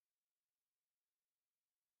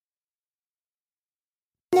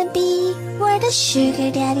the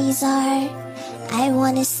sugar daddies are. I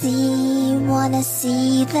wanna see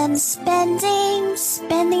them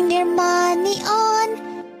spending their money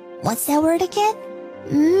on, what's that word again?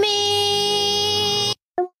 Me.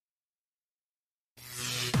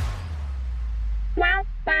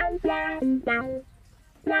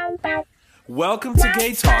 Welcome to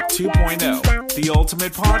GayTalk 2.0, the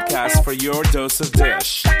ultimate podcast for your dose of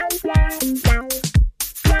dish.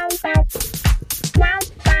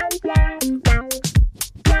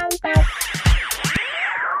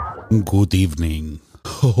 Good evening.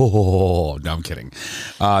 Oh, no, I'm kidding.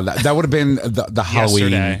 That would have been the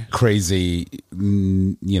Halloween Yesterday. crazy,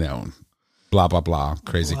 blah, blah, blah,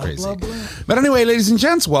 crazy. Blah, blah. But anyway, ladies and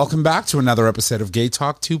gents, welcome back to another episode of Gay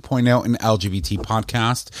Talk 2.0, an LGBT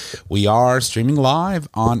podcast. We are streaming live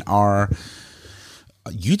on our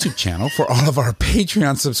YouTube channel for all of our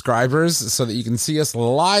Patreon subscribers so that you can see us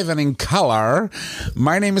live and in color.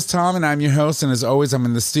 My name is Tom and I'm your host, and as always, I'm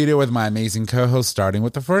in the studio with my amazing co-host, starting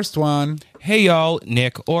with the first one. Hey y'all,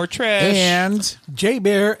 Nick or Trish. And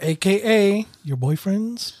J-Bear, a.k.a. your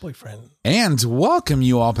boyfriend's boyfriend. welcome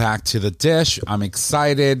you all back to the dish. I'm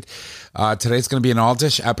excited. Today's going to be an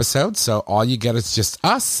all-dish episode, so all you get is just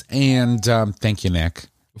us. And thank you, Nick.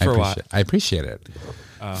 For what? I appreciate it.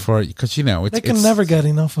 Because They can never get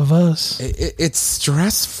enough of us. It's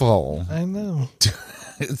stressful. I know.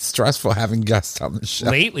 It's stressful having guests on the show.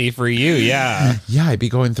 Lately for you, yeah. Yeah, I'd be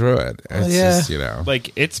going through it. It's yeah. just,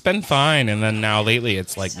 Like, it's been fine, and then now lately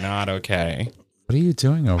it's, like, not okay. What are you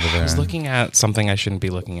doing over there? I was looking at something I shouldn't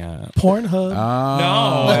be looking at. Pornhub.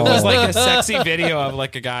 No, it was like a sexy video of,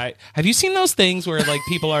 like, a guy. Have you seen those things where, like,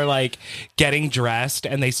 people are, like, getting dressed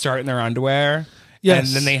and they start in their underwear? Yes.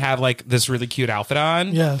 And then they have, like, this really cute outfit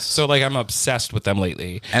on? Yes. So, like, I'm obsessed with them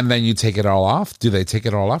lately. And then you take it all off? Do they take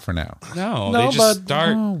it all off or no? No, No, they just but-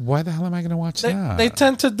 start. Oh, why the hell am I going to watch that? They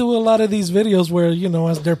tend to do a lot of these videos where,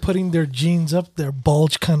 as they're putting their jeans up, their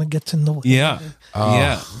bulge kind of gets in the way. Yeah.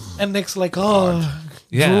 Yeah. And Nick's like, Yeah.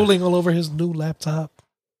 drooling all over his new laptop.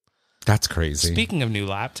 That's crazy. Speaking of new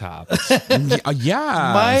laptops.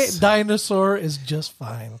 Yeah. My dinosaur is just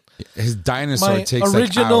fine. His dinosaur My takes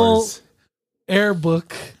original like hours.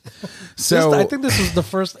 Airbook. So I think this was the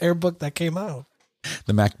first Airbook that came out.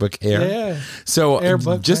 the MacBook Air. Yeah. So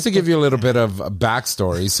Airbook, just to give MacBook you a little bit of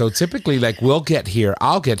backstory. So typically, like, I'll get here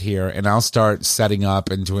and I'll start setting up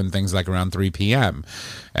and doing things like around 3 p.m.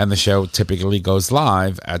 And the show typically goes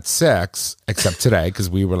live at 6, except today, because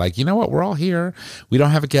we were like, you know what? We're all here. We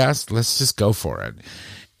don't have a guest. Let's just go for it.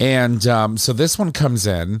 And so this one comes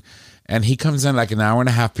in. And he comes in like an hour and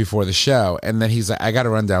a half before the show. And then he's like, I got to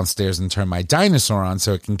run downstairs and turn my dinosaur on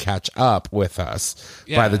so it can catch up with us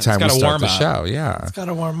by the time we gotta start warm the up. show. Yeah. It's got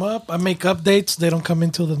to warm up. I make updates. They don't come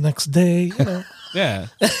until the next day. Yeah.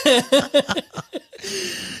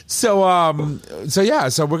 So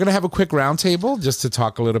we're going to have a quick roundtable just to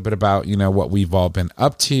talk a little bit about, what we've all been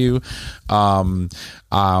up to.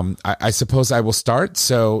 I suppose I will start.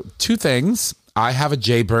 So 2 things. I have a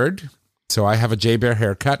Jaybird. So I have a J-Bear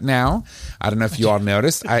haircut now. I don't know if you all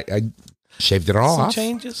noticed. I shaved it all Some off.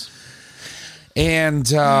 changes. And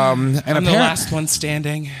I'm the last one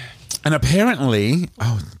standing. And apparently,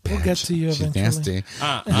 We'll get to you she's eventually. nasty.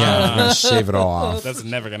 Yeah, I'm gonna shave it all off. That's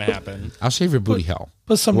never going to happen. I'll shave your booty hole.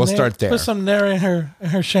 We'll start there. Put some nair in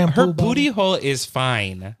her shampoo. Her booty hole is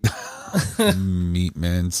fine. Meat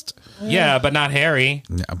minced. Yeah, but not hairy.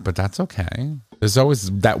 Yeah, but that's okay. There's always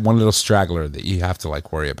that one little straggler that you have to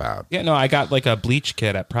worry about. Yeah, no, I got like a bleach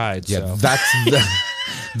kit at Pride. Yeah, so.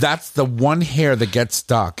 that's the one hair that gets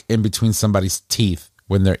stuck in between somebody's teeth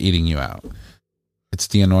when they're eating you out. It's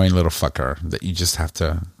the annoying little fucker that you just have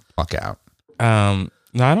to pluck out. No,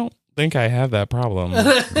 I don't think I have that problem.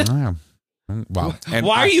 Yeah. Well, and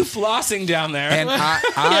Why are you flossing down there? And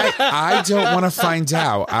I don't want to find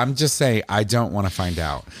out. I'm just saying I don't want to find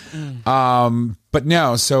out. But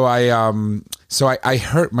no, so I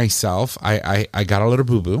hurt myself. I got a little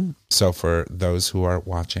boo boo. So for those who are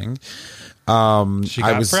watching, she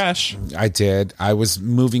got fresh. I did. I was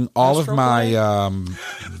moving all of my.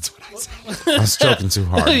 That's what I said. I was stroking too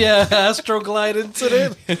hard. Yeah, Astroglide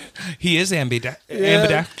incident. He is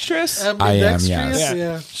ambidextrous. I am, yes.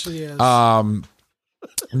 Yeah, she is.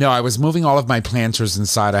 No, I was moving all of my planters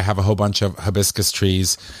inside. I have a whole bunch of hibiscus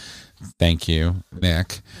trees. Thank you,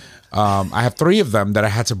 Nick. I have 3 of them that I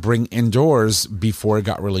had to bring indoors before it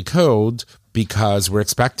got really cold because we're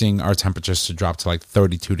expecting our temperatures to drop to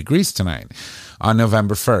 32 degrees tonight on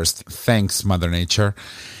November 1st. Thanks, Mother Nature.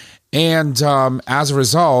 And as a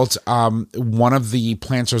result, one of the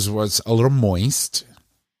planters was a little moist.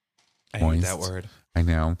 I hate that word. I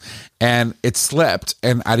know. And it slipped,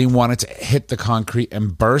 and I didn't want it to hit the concrete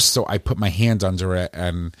and burst, so I put my hand under it,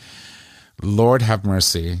 and Lord have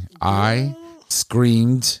mercy. I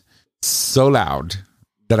screamed so loud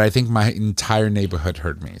that I think my entire neighborhood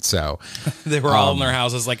heard me. So they were all in their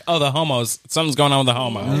houses like, oh, the homos. Something's going on with the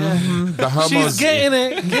homo. The homos. She's getting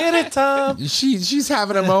it. Get it, Tom. She's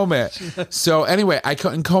having a moment. So anyway, I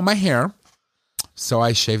couldn't comb my hair, so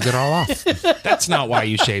I shaved it all off. That's not why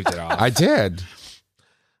you shaved it off. I did.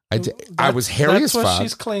 I was hairy as That's what fuck.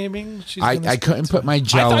 she's claiming. She's I couldn't put my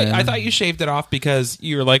gel in. I thought you shaved it off because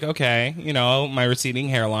you were like, okay, my receding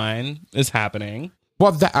hairline is happening.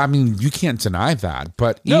 Well, you can't deny that.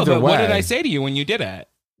 But No, either but way, what did I say to you when you did it?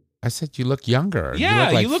 I said you look younger. Yeah,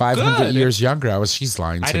 you look like 500 good. years younger. She's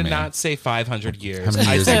lying to me. I did not say 500 years. How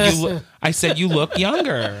many years? I said you look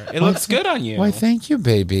younger. It looks good on you. Why, thank you,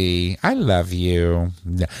 baby. I love you.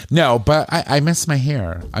 No, but I miss my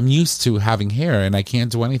hair. I'm used to having hair, and I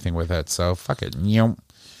can't do anything with it. So fuck it.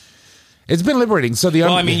 It's been liberating. So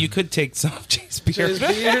you could take some of Jay's beard.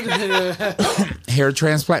 Hair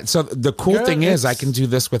transplant. So the cool thing is I can do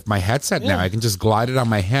this with my headset now. I can just glide it on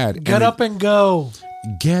my head. Get up and go.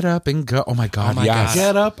 Get up and go. Oh my God, yes.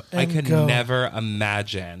 Get up and I could go. never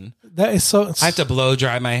imagine. That is so. I have to blow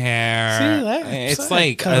dry my hair.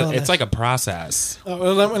 See, it's like a process.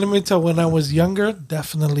 Well, let me tell you, when I was younger,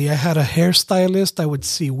 definitely. I had a hairstylist I would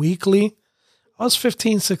see weekly. I was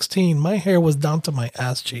 15, 16. My hair was down to my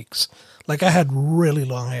ass cheeks. Like I had really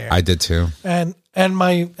long hair. I did too. And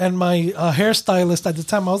my hairstylist at the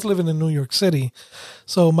time, I was living in New York City.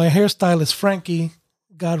 So my hairstylist, Frankie,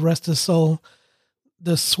 God rest his soul,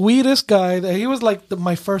 the sweetest guy. He was like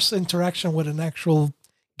my first interaction with an actual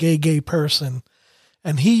gay person.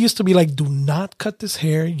 And he used to be like, do not cut this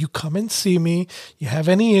hair. You come and see me. You have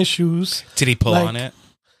any issues. Did he pull on it?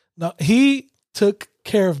 No, he took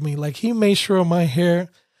care of me. Like he made sure my hair,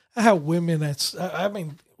 I had women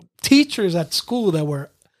teachers at school that were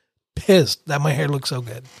pissed that my hair looked so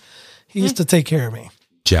good. He used to take care of me.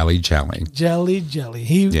 Jelly.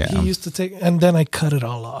 He used to take, and then I cut it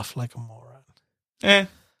all off like a moron.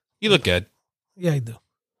 You look good. Yeah, I do.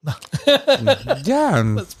 No. Yeah.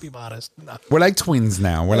 Let's be honest. No. We're like twins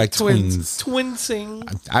now. We're like twins. Twinsing.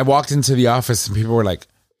 I walked into the office and people were like,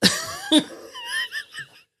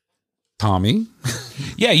 Tommy?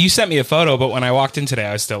 Yeah, you sent me a photo, but when I walked in today,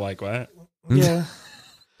 I was still like, what? Yeah.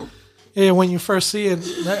 Yeah, when you first see it,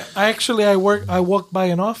 I walked by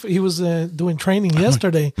an office. He was doing training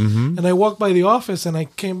yesterday, and I walked by the office, and I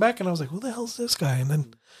came back, and I was like, "Who the hell's this guy?" And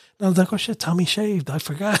then I was like, "Oh shit, Tommy shaved. I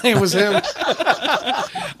forgot it was him."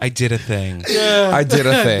 I did a thing. Yeah, I did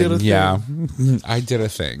a thing. Yeah, I did a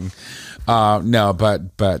thing. No, but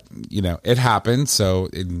it happened. So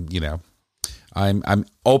I'm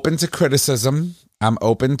open to criticism. I'm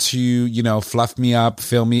open to, fluff me up,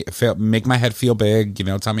 make my head feel big,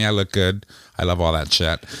 tell me I look good. I love all that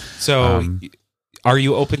shit. So are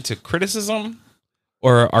you open to criticism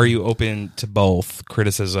or are you open to both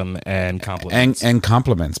criticism and compliments? And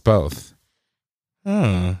compliments, both.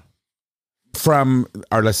 Hmm. From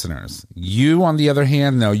our listeners. You, on the other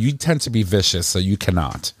hand, no, you tend to be vicious, so you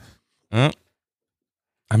cannot.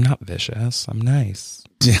 I'm not vicious. I'm nice.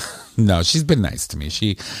 No, she's been nice to me.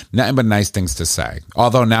 She nothing but nice things to say.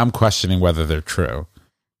 Although now I'm questioning whether they're true.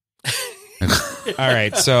 All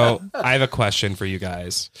right, so I have a question for you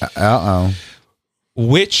guys.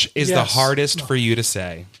 Which is the hardest for you to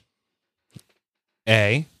say?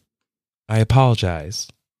 A, I apologize.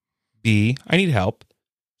 B, I need help.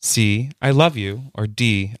 C, I love you. Or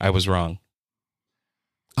D, I was wrong.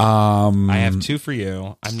 I have two for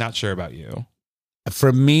you. I'm not sure about you.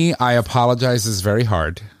 For me, I apologize is very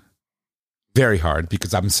hard. Very hard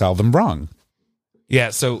because I'm seldom wrong.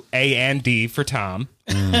 Yeah, so A and D for Tom.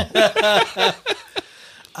 I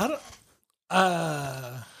don't.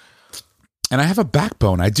 And I have a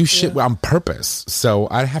backbone. I do shit on purpose, so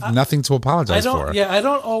I have nothing to apologize for. Yeah, I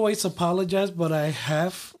don't always apologize, but I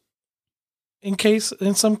have, in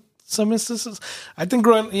some instances. I think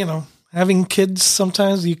having kids,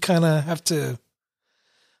 sometimes you kind of have to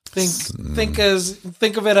think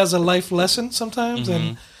of it as a life lesson sometimes,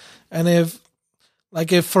 and if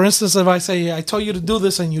for instance, if I say I told you to do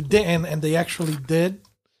this and you didn't, and they actually did.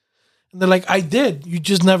 And they're like, I did. You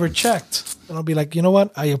just never checked. And I'll be like, you know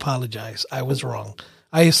what? I apologize. I was wrong.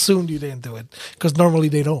 I assumed you didn't do it. Because normally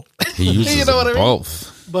they don't. He uses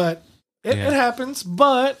both. But it happens.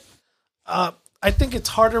 But I think it's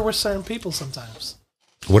harder with certain people sometimes.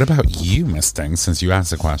 What about you, Miss Thing, since you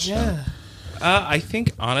asked the question? Yeah. I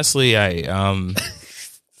think, honestly,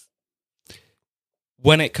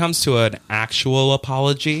 when it comes to an actual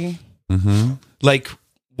apology, like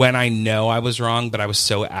when I know I was wrong, but I was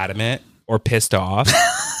so adamant or pissed off.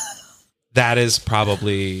 That is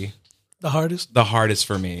probably The hardest. the hardest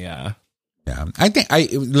for me. Yeah. Yeah.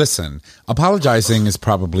 Listen, apologizing is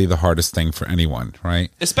probably the hardest thing for anyone, right?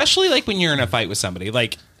 Especially like when you're in a fight with somebody.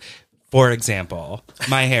 Like, for example,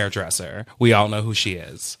 my hairdresser. We all know who she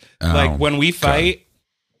is. Like when we fight,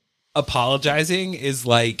 apologizing is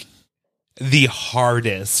like the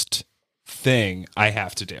hardest thing I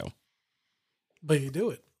have to do. But you do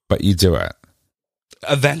it. But you do it.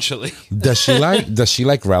 Eventually. Does she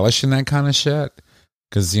like relish in that kind of shit?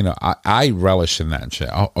 Because, you know, I relish in that shit.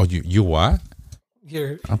 Oh, you what?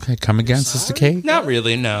 You're Okay, come again, Sister Kate? Not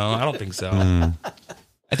really, no. I don't think so.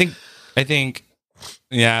 I think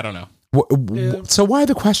yeah, I don't know. So why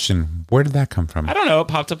the question? Where did that come from? I don't know. It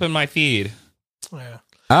popped up in my feed. Yeah.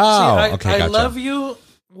 Oh, See, okay, I gotcha. love you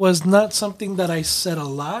was not something that I said a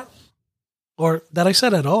lot or that I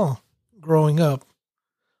said at all growing up.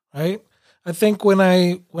 Right? I think when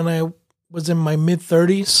I was in my mid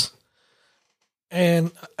 30s,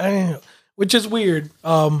 and which is weird.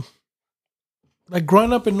 Like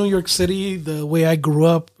growing up in New York City, the way I grew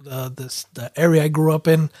up, the area I grew up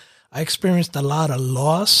in, I experienced a lot of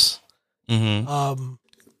loss.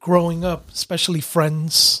 Growing up, especially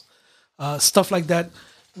friends, stuff like that.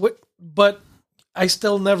 But I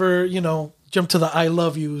still never, jumped to the I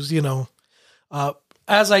love yous,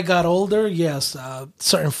 As I got older, yes,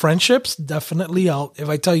 certain friendships, definitely. If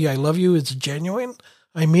I tell you I love you, it's genuine.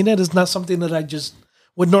 I mean it. It's not something that I just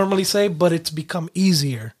would normally say, but it's become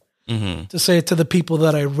easier to say it to the people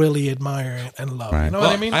that I really admire and love. Right. You know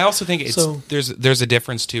what I mean? I also think there's a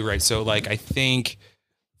difference too, right? So like I think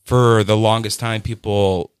for the longest time,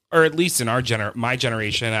 people, or at least in my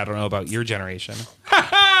generation, I don't know about your generation.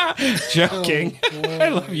 Joking. I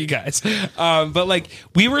love you guys. But like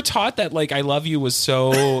we were taught that like I love you was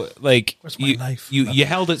so like Where's my knife? you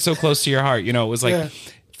held it so close to your heart. It was like Yeah.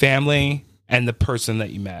 family and the person that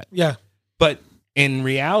you met. Yeah. But in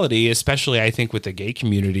reality, especially I think with the gay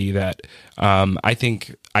community, that I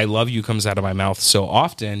think I love you comes out of my mouth so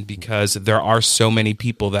often because there are so many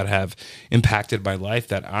people that have impacted my life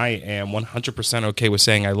that I am 100% okay with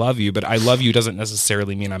saying I love you, but I love you doesn't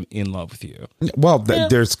necessarily mean I'm in love with you. Well,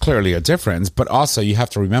 there's clearly a difference, but also you have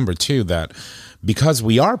to remember too that because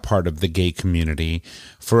we are part of the gay community,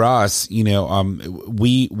 for us,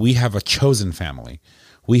 we have a chosen family.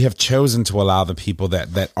 We have chosen to allow the people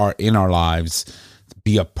that are in our lives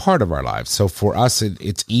be a part of our lives. So for us,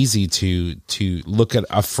 it's easy to look at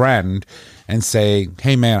a friend and say,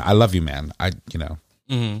 "Hey, man, I love you, man.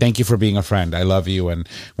 Thank you for being a friend. I love you." And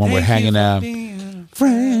when we're hanging out,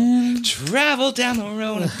 friend, travel down the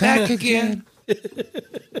road and back again.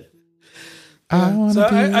 I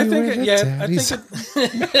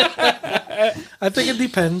think it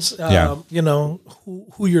depends.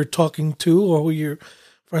 Who you're talking to or who you're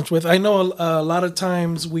friends with. I know a lot of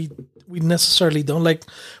times we necessarily don't. Like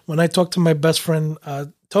when I talk to my best friend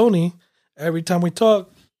Tony, every time we talk,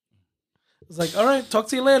 it's like, all right, talk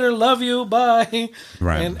to you later. Love you. Bye.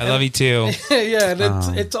 right? I love you too. Yeah,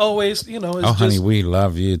 and it's always it's honey, we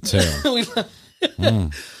love you too.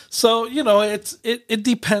 So it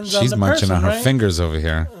depends on She's the munching person, on her right? fingers over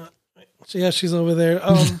here. Yeah, she's over there.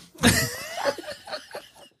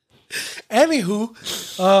 Anywho,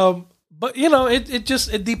 but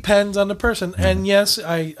it depends on the person. And yes,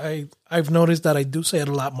 I've noticed that I do say it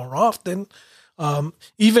a lot more often.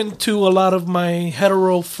 Even to a lot of my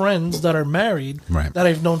hetero friends that are married, Right. that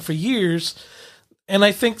I've known for years. And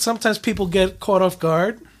I think sometimes people get caught off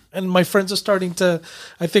guard. And my friends are starting to,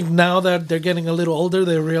 I think now that they're getting a little older,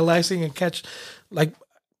 they're realizing and catch, like,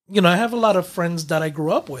 I have a lot of friends that I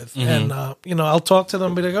grew up with. And, I'll talk to them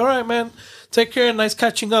and be like, all right, man, take care. Nice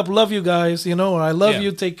catching up. Love you guys, or I love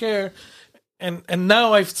you. Take care. And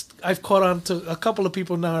now I've caught on to a couple of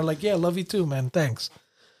people now are like, yeah, love you too, man. Thanks.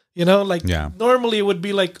 Normally it would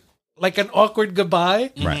be like an awkward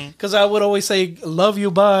goodbye. Right. Because I would always say, love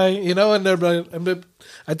you, bye, and they're like,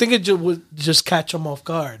 I think it would just catch them off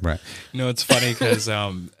guard. Right. It's funny because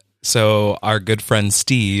so our good friend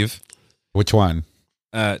Steve, Which one?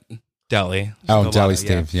 Deli. Oh, Deli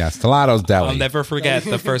Steve. Yeah. Stelato's Deli. I'll never forget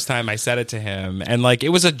the first time I said it to him. And like, it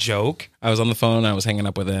was a joke. I was on the phone. I was hanging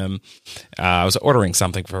up with him. I was ordering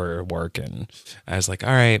something for work. And I was like, all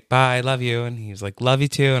right, bye. Love you. And he was like, love you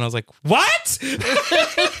too. And I was like, what?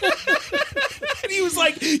 And and he was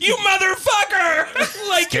like, "You motherfucker!"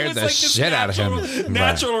 Like Scared it was the like this shit out of him.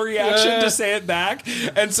 natural reaction to say it back.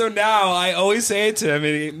 And so now I always say it to him,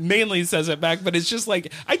 and he mainly says it back. But it's just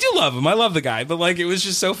like I do love him. I love the guy, but like it was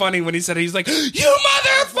just so funny when he said it. He's like, "You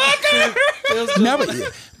motherfucker!" No,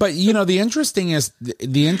 but you know, the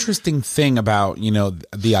interesting thing about, you know,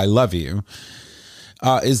 the I love you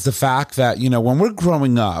is the fact that, you know, when we're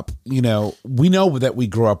growing up, you know, we know that we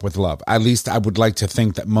grow up with love. At least I would like to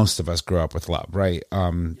think that most of us grow up with love, right?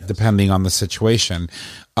 Depending on the situation.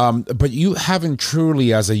 But you haven't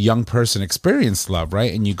truly, as a young person, experienced love,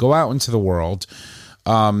 right? And you go out into the world,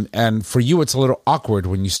 and for you, it's a little awkward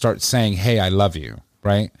when you start saying, "Hey, I love you,"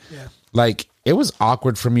 right? Yeah. Like, it was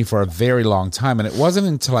awkward for me for a very long time. And it wasn't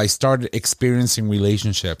until I started experiencing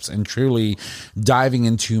relationships and truly diving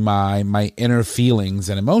into my inner feelings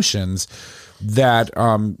and emotions that,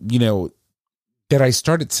 you know, that I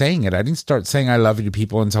started saying it. I didn't start saying I love you to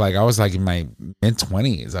people until like I was like in my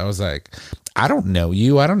mid-20s. I was like, I don't know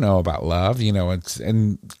you. I don't know about love, you know.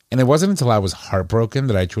 And it wasn't until I was heartbroken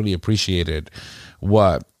that I truly appreciated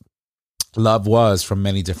what love was from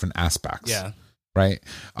many different aspects. Yeah. Right.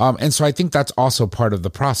 And so I think that's also part of the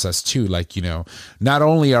process too. Like, you know, not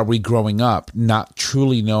only are we growing up not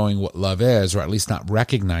truly knowing what love is, or at least not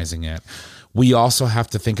recognizing it, we also have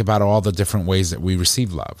to think about all the different ways that we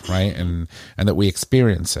receive love, right? And that we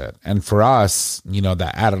experience it. And for us, you know,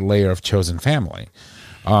 that added layer of chosen family,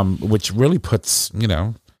 which really puts, you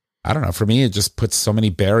know, I don't know, for me, it just puts so many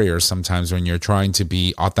barriers sometimes when you're trying to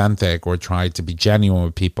be authentic or try to be genuine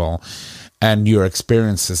with people and your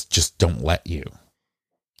experiences just don't let you.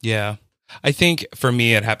 Yeah. I think for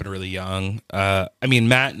me, it happened really young. I mean,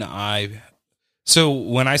 Matt and I, so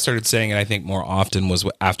when I started saying it, I think more often was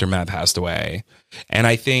after Matt passed away. And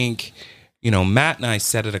I think, you know, Matt and I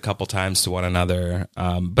said it a couple times to one another,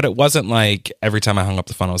 but it wasn't like every time I hung up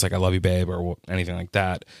the phone, I was like, "I love you, babe," or anything like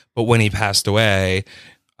that. But when he passed away,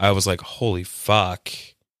 I was like, holy fuck.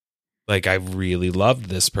 Like, I really loved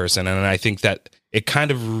this person. And I think that it kind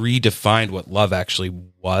of redefined what love actually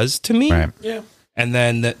was to me. Right. Yeah. And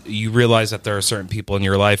then you realize that there are certain people in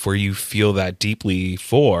your life where you feel that deeply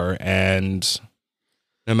for, and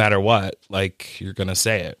no matter what, like, you're going to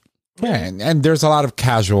say it. Yeah, and there's a lot of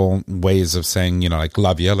casual ways of saying, you know, like,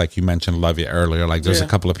 love you, like you mentioned love you earlier. Like, there's a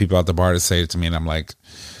couple of people at the bar that say it to me, and I'm like,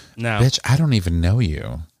 no, bitch, I don't even know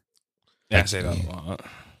you. Yeah, I say that a lot.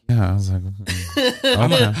 Yeah, I was like, okay.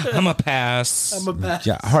 I'm a pass. I'm a pass.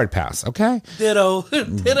 Yeah, hard pass, okay? Ditto.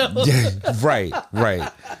 Ditto. Yeah, right.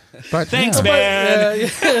 But Thanks, yeah. man.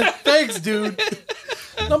 Yeah. Thanks, dude.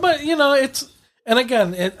 No, but you know, it's, and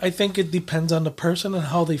again, I think it depends on the person and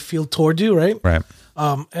how they feel toward you, right? Right.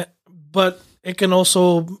 But it can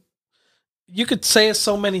also, you could say it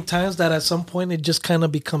so many times that at some point it just kind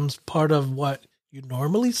of becomes part of what you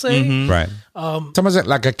normally say. Mm-hmm. Right. Someone's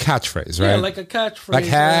like a catchphase, right? Yeah, like a catchphrase. Like,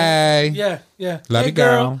 hey. Right? Yeah. Love hey, you,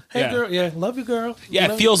 girl. Hey, Yeah. girl. Yeah, love you, girl. Yeah, You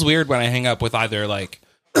know? it feels weird when I hang up with either like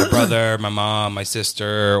my brother, my mom, my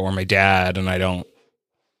sister, or my dad, and I don't.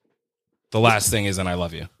 The last thing is, and I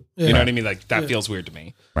love you. Yeah. You know what I mean? Like, that feels weird to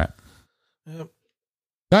me. Right. Yep.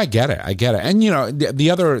 I get it. And, you know, the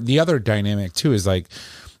other dynamic, too, is like,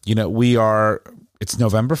 you know, it's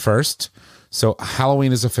November 1st. So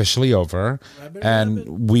Halloween is officially over,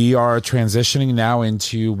 and we are transitioning now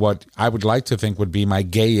into what I would like to think would be my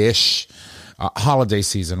gay-ish holiday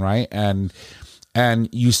season, right? And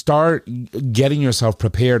you start getting yourself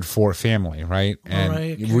prepared for family, right?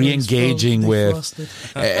 And re-engaging with,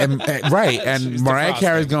 right? And Mariah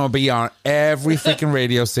Carey's going to be on every freaking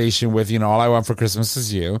radio station with, you know, All I Want for Christmas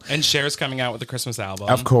Is You, And Cher's coming out with a Christmas album,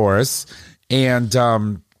 of course, and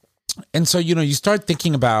so, you know, you start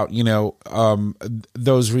thinking about, you know,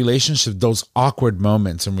 those relationships, those awkward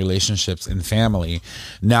moments in relationships in family.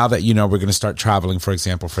 Now that, you know, we're going to start traveling, for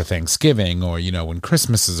example, for Thanksgiving, or, you know, when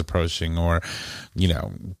Christmas is approaching, or, you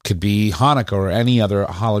know, could be Hanukkah or any other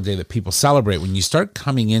holiday that people celebrate. When you start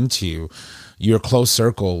coming into your close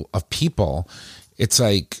circle of people, it's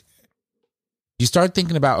like you start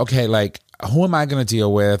thinking about, okay, like, who am I going to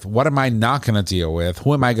deal with? What am I not going to deal with?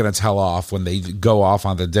 Who am I going to tell off when they go off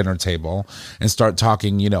on the dinner table and start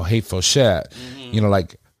talking, you know, hateful shit? Mm-hmm. You know,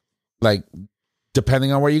 like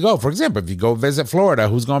depending on where you go. For example, if you go visit Florida,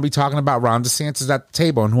 who's going to be talking about Ron DeSantis at the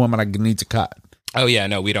table, and who am I going to need to cut? Oh, yeah,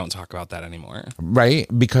 no, we don't talk about that anymore. Right?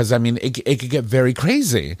 Because, I mean, it could get very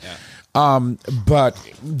crazy. Yeah. But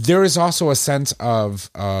there is also a sense of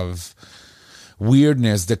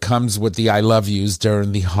weirdness that comes with the I love yous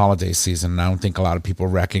during the holiday season. And I don't think a lot of people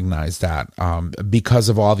recognize that because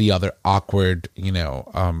of all the other awkward, you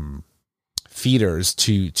know, feeders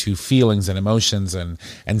to feelings and emotions and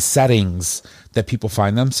settings that people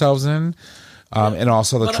find themselves in. And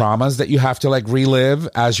also the traumas that you have to like relive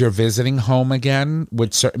as you're visiting home again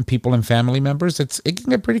with certain people and family members. It can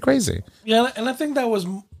get pretty crazy. Yeah, and I think that was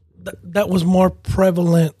more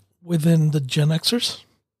prevalent within the Gen Xers,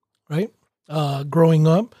 right? Growing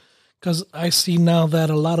up, because I see now that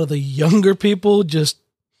a lot of the younger people it just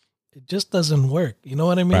doesn't work. You know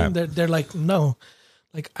what I mean? Right. They're like, no,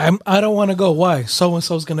 like I don't want to go. Why? So and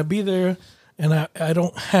so's gonna be there, and I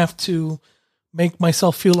don't have to make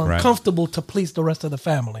myself feel uncomfortable to please the rest of the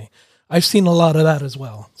family. I've seen a lot of that as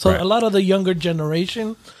well. So a lot of the younger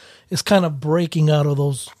generation is kind of breaking out of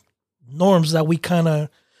those norms that we kind of,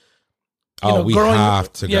 we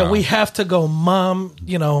have to go. Yeah, we have to go. Mom,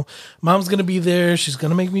 mom's going to be there. She's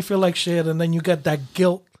going to make me feel like shit. And then you get that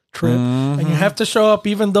guilt trip and you have to show up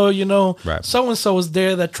even though, so-and-so was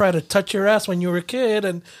there that tried to touch your ass when you were a kid.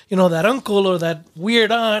 And, that uncle or that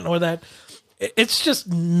weird aunt or that, it's just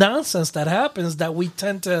nonsense that happens that we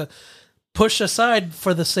tend to push aside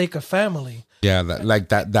for the sake of family. Yeah,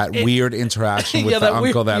 that weird interaction with the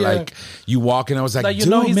uncle like you walk in. I was like, he's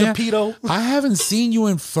man, a pedo. I haven't seen you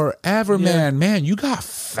in forever, man. Man, you got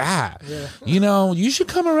fat. Yeah. You should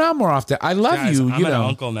come around more often. I love you. I'm an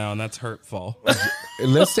uncle now, and that's hurtful.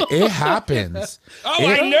 Listen, it happens.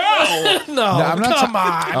 I know. No, I'm not. Come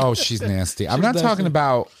on. Oh, she's nasty. I'm not talking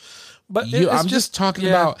about. But I'm just talking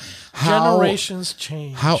about how generations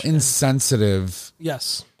change. How insensitive.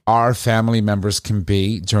 Yes. Our family members can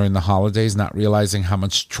be during the holidays, not realizing how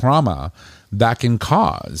much trauma that can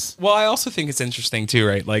cause. Well, I also think it's interesting too,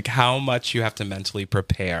 right? Like how much you have to mentally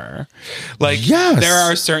prepare. Like there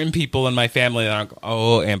are certain people in my family that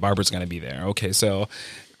are, Aunt Barbara's going to be there. Okay, so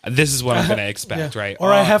this is what I'm going to expect, right?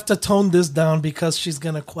 Or I have to tone this down because she's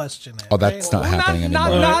going to question it. Oh, that's not happening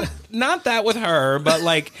anymore. Not that with her,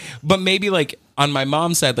 but maybe like on my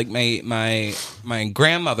mom's side, like my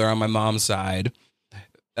grandmother on my mom's side,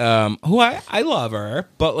 who I love her,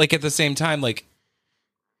 but like at the same time, like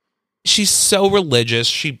she's so religious.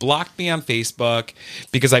 She blocked me on Facebook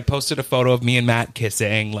because I posted a photo of me and Matt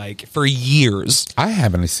kissing like for years. I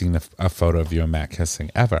haven't seen a photo of you and Matt kissing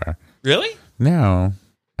ever. Really? No.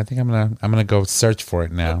 I think I'm gonna go search for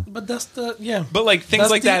it now. But that's the But like things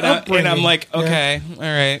like that, and I'm like, okay, all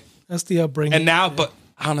right. That's the upbringing. And now, but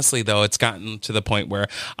honestly though, it's gotten to the point where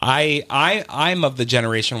I'm of the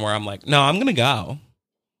generation where I'm like, no, I'm gonna go.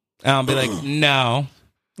 And I'll be like, no.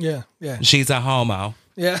 Yeah. She's a homo.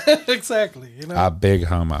 Yeah, exactly. A big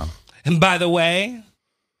homo. And by the way,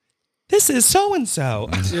 this is so and so.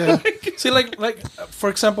 Yeah. See, like for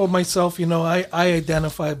example, myself, I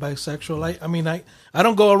identify bisexual. I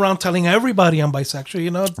don't go around telling everybody I'm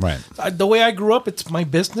bisexual. Right. The way I grew up, it's my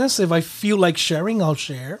business. If I feel like sharing, I'll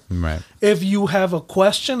share. Right. If you have a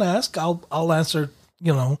question, ask. I'll answer.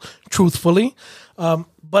 Truthfully.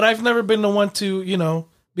 But I've never been the one to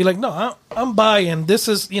be like, no, I'm bi, and this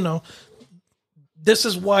is this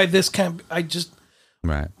is why this can't be.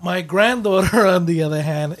 Right. My granddaughter, on the other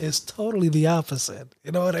hand, is totally the opposite.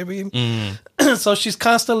 You know what I mean? So she's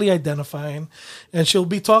constantly identifying, and she'll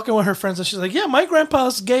be talking with her friends, and she's like, "Yeah, my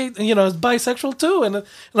grandpa's gay, is bisexual too." And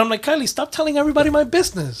I'm like, "Kylie, stop telling everybody my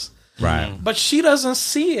business." Right. But she doesn't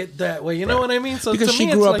see it that way. You know what I mean? So because she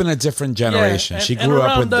grew up in a different generation. She grew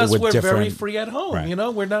up with we're different. very free at home. Right.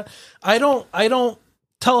 We're not. I don't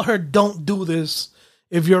tell her don't do this.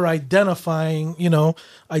 If you're identifying,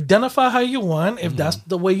 identify how you want. If that's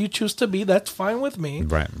the way you choose to be, that's fine with me.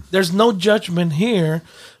 Right. There's no judgment here.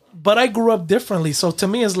 But I grew up differently. So to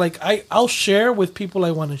me, it's like I'll share with people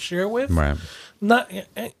I want to share with. Right.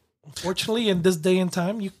 Unfortunately, in this day and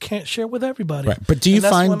time, you can't share with everybody. Right. But do you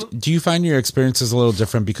find your experiences a little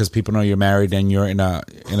different because people know you're married and you're in a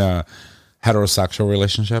heterosexual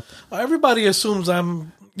relationship? Everybody assumes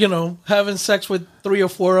I'm having sex with 3 or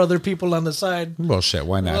 4 other people on the side. Well, shit,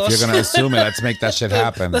 why not? If you're going to assume it, let's make that shit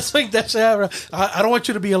happen. Let's make that shit happen. I don't want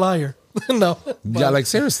you to be a liar. No. Yeah, like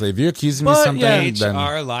seriously, if you're accusing me of something, then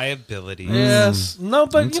HR liability. Yes. No,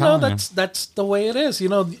 but that's the way it is.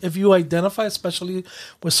 If you identify, especially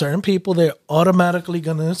with certain people, they're automatically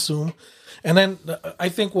going to assume. And then I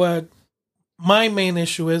think what my main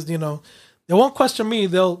issue is, they won't question me.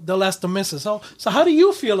 They'll ask the missus. So how do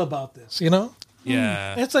you feel about this?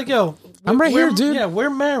 Yeah. It's like, yo, I'm right here, dude. Yeah, we're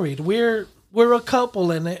married. We're a couple,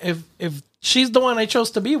 and if she's the one I chose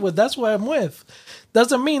to be with, that's who I'm with.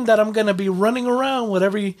 Doesn't mean that I'm gonna be running around with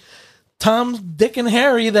every Tom, Dick, and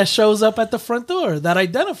Harry that shows up at the front door that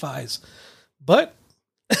identifies. But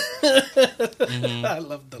I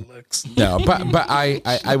love the looks. No, but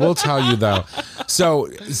I will tell you though. So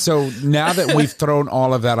now that we've thrown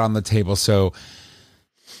all of that on the table, so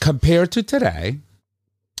comparing today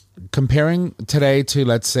to,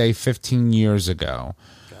 let's say, 15 years ago,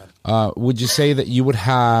 Would you say that you would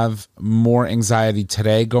have more anxiety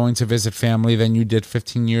today going to visit family than you did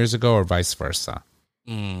 15 years ago, or vice versa?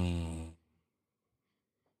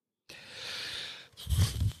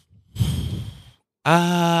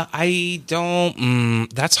 I don't.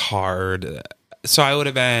 That's hard. So I would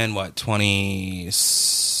have been, what,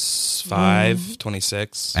 25,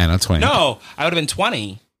 26? And a 20. No, I would have been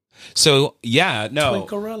 20. So, yeah, no.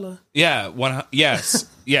 Twinkerella. Yeah, yes.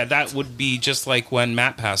 Yeah, that would be just like when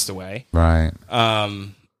Matt passed away. Right. That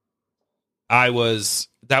was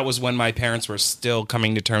when my parents were still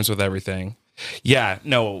coming to terms with everything. Yeah,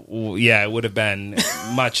 no, yeah, it would have been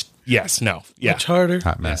much, yes, no, yeah. Much harder.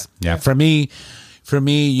 Hot mess. Yeah. For me,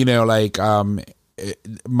 you know, like,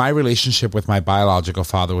 my relationship with my biological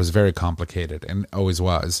father was very complicated and always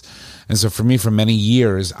was. And so for me, for many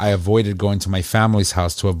years, I avoided going to my family's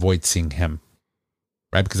house to avoid seeing him,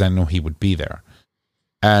 right? Because I know he would be there.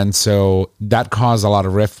 And so that caused a lot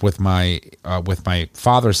of rift with my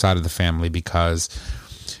father's side of the family, because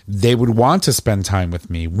they would want to spend time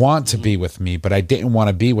with me, want to be with me, but I didn't want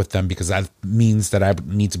to be with them because that means that I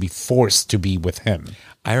need to be forced to be with him.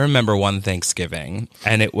 I remember one Thanksgiving,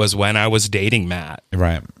 and it was when I was dating Matt.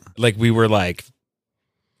 Right. Like, we were like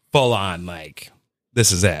full on, like,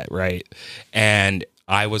 this is it, right? And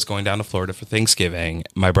I was going down to Florida for Thanksgiving.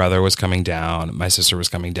 My brother was coming down. My sister was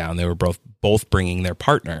coming down. They were both bringing their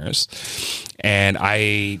partners. And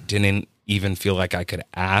I didn't even feel like I could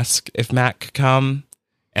ask if Matt could come.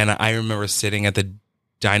 And I remember sitting at the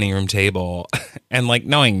dining room table and, like,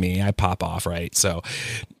 knowing me, I pop off, right? So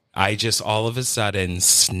I just all of a sudden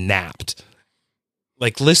snapped.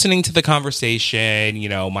 Like, listening to the conversation, you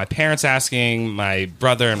know, my parents asking my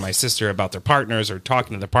brother and my sister about their partners or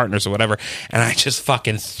talking to their partners or whatever. And I just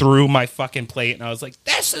fucking threw my fucking plate and I was like,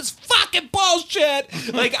 this is fucking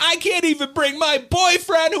bullshit. Like, I can't even bring my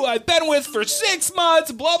boyfriend who I've been with for 6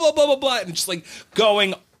 months, blah, blah, blah, blah, blah. And just like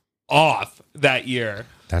going off that year.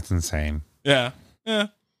 That's insane. Yeah. Yeah.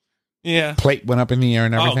 Yeah. Plate went up in the air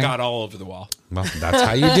and everything. Oh, God, all over the wall. Well, that's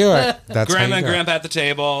how you do it. That's Grandma how and you do grandpa at the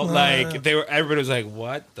table, like, everybody was like,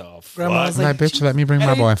 what the Grandma fuck? was it. My bitch, let me bring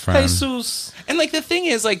my boyfriend. Jesus. And like, the thing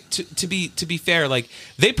is, like, to be fair, like,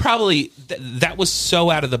 they probably that was so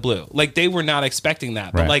out of the blue. Like, they were not expecting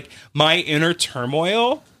that. But Right. like, my inner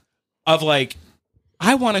turmoil of like,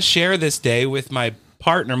 I want to share this day with my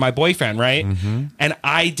partner, my boyfriend, right? Mm-hmm. And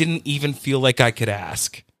I didn't even feel like I could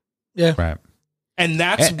ask. Yeah. Right. And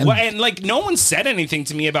that's And- what, and like, no one said anything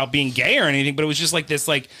to me about being gay or anything, but it was just like this,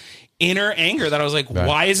 like, inner anger that I was like, Right.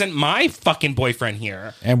 why isn't my fucking boyfriend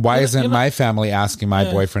here? And why isn't you know- my family asking my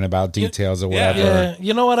Yeah. boyfriend about details or Yeah. whatever? Yeah.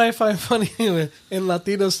 You know what I find funny in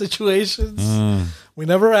Latino situations? We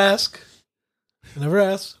never ask. We never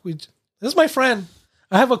ask. This is my friend.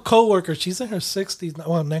 I have a coworker. She's in her 60s.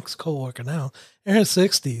 Well, next coworker now. In her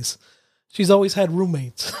 60s. She's always had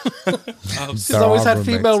roommates. She's They're always all had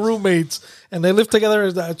roommates. female roommates. And they live together.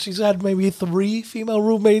 She's had maybe 3 female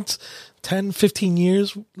roommates, 10, 15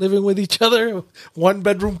 years living with each other,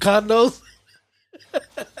 1-bedroom condos.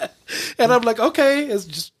 And I'm like, okay,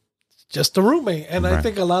 it's just a roommate. And I Right.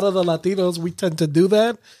 think a lot of the Latinos, we tend to do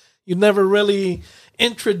that. You never really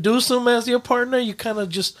introduce them as your partner. You kind of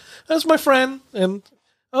just, that's my friend. And,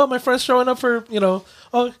 oh, my friend's showing up for,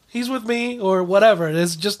 oh, he's with me or whatever.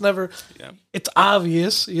 It's just never, it's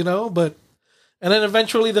obvious, but, and then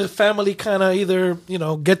eventually the family kind of either,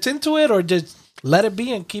 gets into it or just let it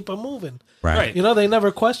be and keep it moving. Right. They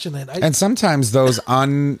never question it. And sometimes those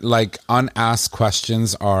unasked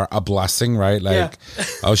questions are a blessing, right? Like,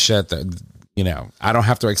 oh shit, I don't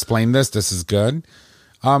have to explain this. This is good.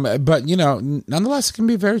 But nonetheless, it can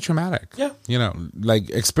be very traumatic. Yeah. Like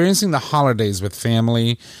experiencing the holidays with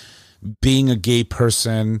family, being a gay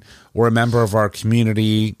person or a member of our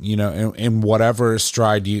community, in whatever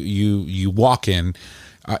stride you walk in,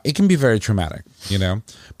 it can be very traumatic,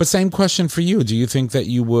 But same question for you. Do you think that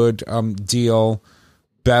you would deal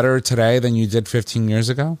better today than you did 15 years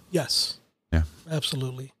ago? Yes. Yeah.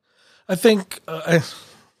 Absolutely. I think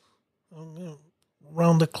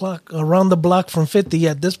around the block from 50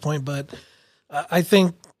 at this point, but I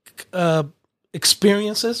think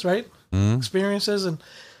experiences, right? Mm-hmm. Experiences. And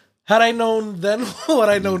had I known then what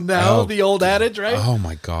I know now, the old adage, right? Oh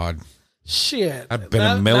my God. Shit. I've been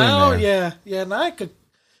a millionaire. Yeah. Now I could.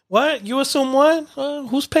 What? You assume what?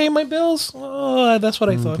 Who's paying my bills? Oh, that's what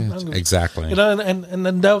I thought. Exactly. And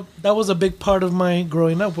then that was a big part of my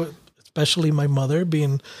growing up, especially my mother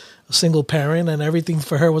being single parent, and everything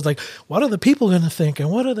for her was like, what are the people going to think, and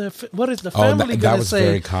what is the family going to say?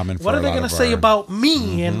 Very common. What are they going to say about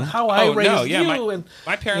me and how I raised you?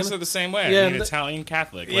 My parents are the same way. Yeah, I mean, Italian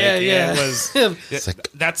Catholic. Yeah. It was.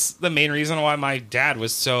 That's the main reason why my dad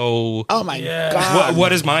was so. Oh my God!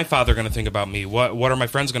 What is my father going to think about me? What are my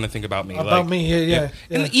friends going to think about me? About me? Yeah.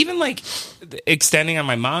 And even like extending on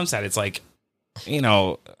my mom's side, it's like,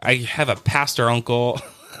 I have a pastor uncle.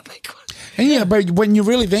 And yeah, but when you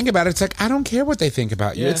really think about it, it's like, I don't care what they think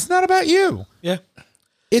about you. Yeah. It's not about you. Yeah.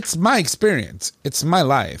 It's my experience. It's my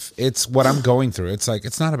life. It's what I'm going through. It's like,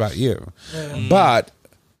 it's not about you. Yeah. But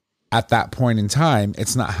at that point in time,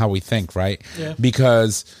 it's not how we think, right? Yeah.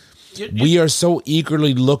 Because we are so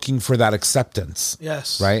eagerly looking for that acceptance.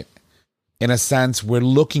 Yes. Right? In a sense, we're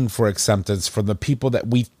looking for acceptance from the people that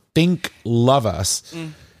we think love us.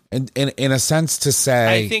 And in a sense to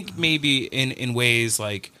say... I think maybe in ways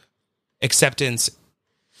like acceptance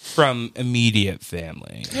from immediate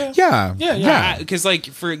family. Yeah. Because like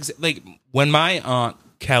when my aunt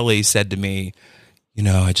Kelly said to me,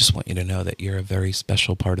 I just want you to know that you're a very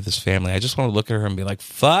special part of this family. I just want to look at her and be like,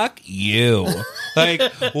 fuck you. Like,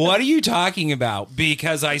 what are you talking about?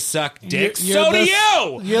 Because I suck dick. So do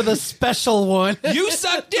you. You're the special one. You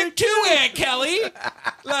suck dick too, Aunt Kelly.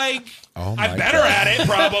 Like, Oh I'm better at it,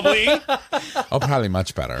 probably. Oh, probably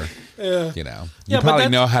much better. Yeah. You probably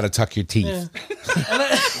know how to tuck your teeth. Yeah.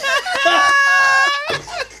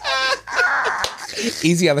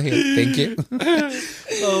 Easy other hand. Thank you.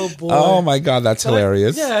 Oh boy. Oh my God, that's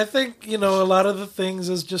hilarious. I think, a lot of the things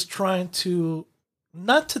is just trying to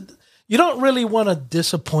you don't really want to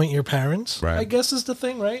disappoint your parents, Right. I guess is the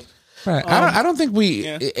thing, right? Right. I don't think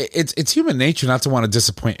it's human nature not to want to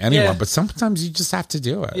disappoint anyone, Yeah. but sometimes you just have to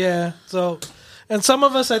do it. Yeah. So, and some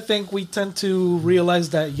of us, I think we tend to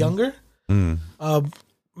realize that younger. My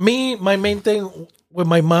main thing with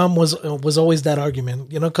my mom was always that argument,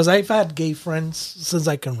 because I've had gay friends since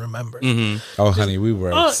I can remember. Oh, honey, we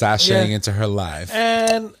were sashaying into her life.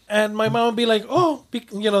 And my mom would be like,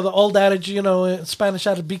 the old adage, in Spanish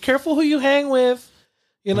adage, be careful who you hang with,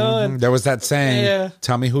 and There was that saying,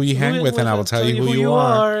 tell me who you hang with and I will tell you who you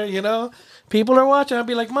are. People are watching. I'd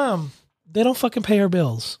be like, Mom, they don't fucking pay our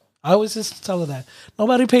bills. I always just tell her that.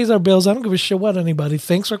 Nobody pays our bills. I don't give a shit what anybody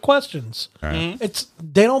thinks or questions. Right.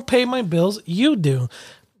 They don't pay my bills. You do.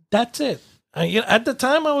 That's it. At the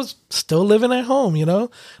time, I was still living at home, I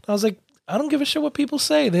was like, I don't give a shit what people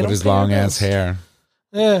say. They With don't his pay our long ass bills. hair.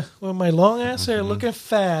 Yeah, with my long ass hair, looking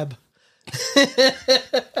fab.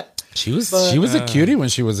 She was a cutie when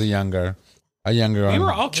she was a younger We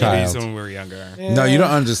were all child. cuties when we were younger. Yeah. No, you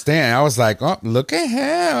don't understand. I was like, oh, look at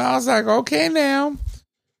him. I was like, okay now.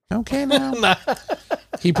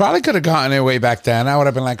 He probably could have gotten it way back then. I would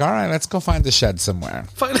have been like, all right, let's go find the shed somewhere.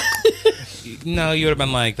 No, you would have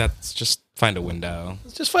been like, that's just find a window.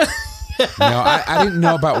 It's just fine. No, I didn't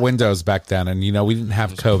know about windows back then, and we didn't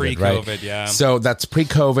have COVID, right? Pre-COVID, yeah. So that's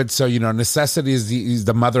pre-COVID. So necessity is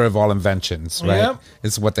the mother of all inventions, right? Yep.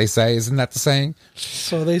 Is what they say. Isn't that the saying?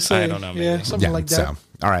 So they say, I don't know, maybe. yeah, something like that. So,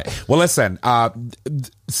 all right. Well, listen.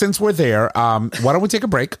 Since we're there, why don't we take a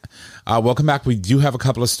break? We'll come back. We do have a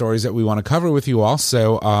couple of stories that we want to cover with you all.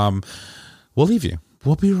 So we'll leave you.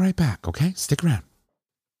 We'll be right back. Okay, stick around.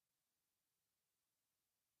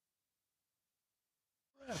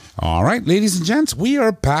 All right, ladies and gents, we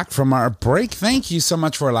are back from our break. Thank you so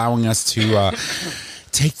much for allowing us to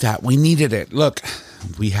take that. We needed it. Look,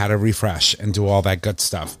 we had to refresh and do all that good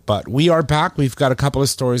stuff. But we are back. We've got a couple of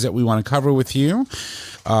stories that we want to cover with you.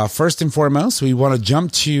 First and foremost, we want to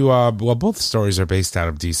jump to, both stories are based out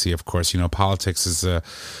of D.C., of course. Politics is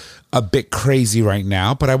a bit crazy right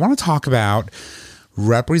now. But I want to talk about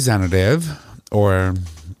Representative, or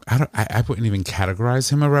I wouldn't even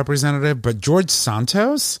categorize him a representative, but George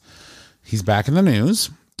Santos, he's back in the news.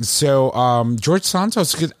 So George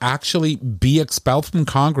Santos could actually be expelled from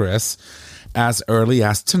Congress as early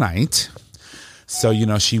as tonight. So,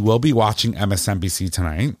 she will be watching MSNBC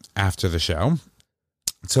tonight after the show.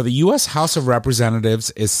 So the U.S. House of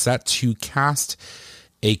Representatives is set to cast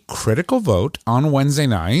a critical vote on Wednesday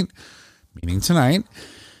night, meaning tonight,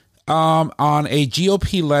 on a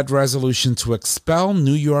GOP-led resolution to expel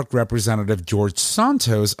New York Representative George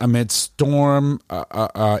Santos amid a storm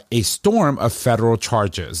of federal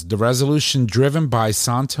charges. The resolution, driven by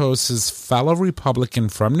Santos's fellow Republican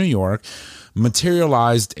from New York,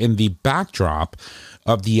 materialized in the backdrop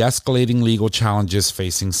of the escalating legal challenges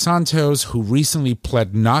facing Santos, who recently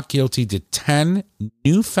pled not guilty to 10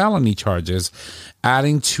 new felony charges,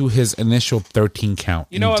 adding to his initial 13-count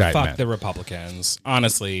You know indictment. what? Fuck the Republicans.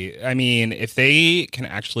 Honestly, I mean, if they can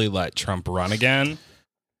actually let Trump run again,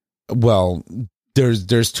 Well,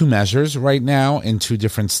 there's two measures right now in two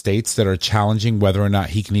different states that are challenging whether or not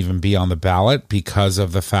he can even be on the ballot because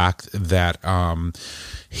of the fact that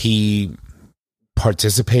he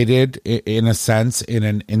participated in a sense in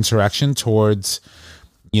an insurrection towards,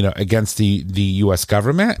 against the U.S.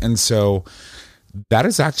 government. And so that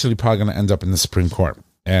is actually probably going to end up in the Supreme Court.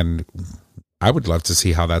 And I would love to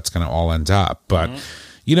see how that's going to all end up. But,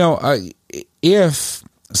 if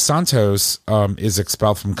Santos is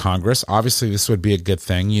expelled from Congress, obviously this would be a good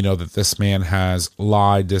thing. That this man has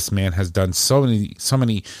lied. This man has done so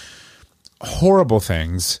many horrible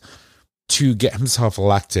things to get himself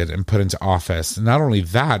elected and put into office. And not only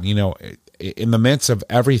that, in the midst of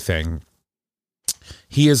everything,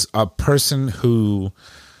 he is a person who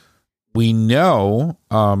we know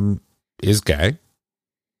is gay,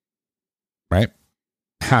 right?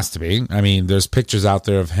 Has to be. I mean, there's pictures out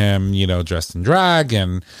there of him, dressed in drag.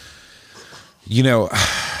 And,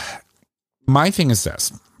 my thing is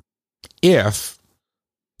this. If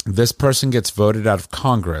this person gets voted out of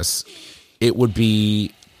Congress, it would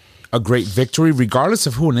be a great victory, regardless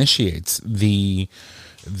of who initiates the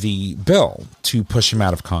bill to push him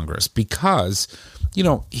out of Congress, because,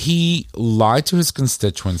 he lied to his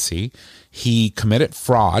constituency. He committed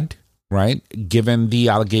fraud, right? Given the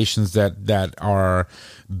allegations that are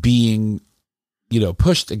being,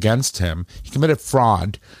 pushed against him, he committed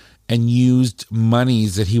fraud and used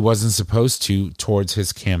monies that he wasn't supposed to towards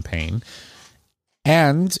his campaign.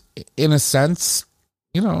 And in a sense,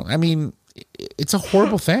 it's a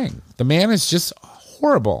horrible thing. The man is just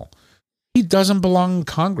horrible. He doesn't belong in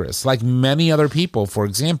Congress like many other people. For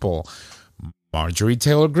example, Marjorie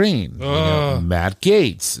Taylor Greene, Matt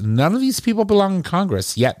Gaetz. None of these people belong in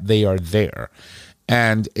Congress, yet they are there.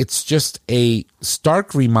 And it's just a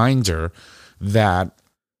stark reminder that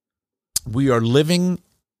we are living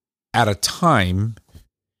at a time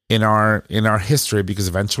in our history, because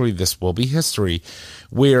eventually this will be history,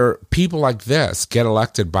 where people like this get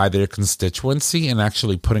elected by their constituency and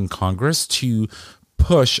actually put in Congress to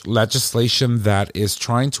push legislation that is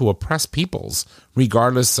trying to oppress peoples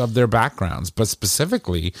regardless of their backgrounds, but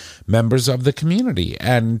specifically members of the community.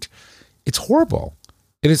 And it's horrible.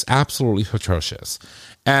 It is absolutely atrocious.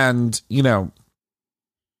 And,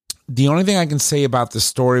 the only thing I can say about this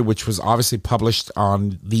story, which was obviously published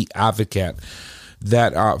on The Advocate,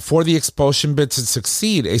 that for the expulsion bid to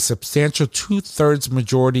succeed, a substantial 2/3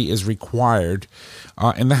 majority is required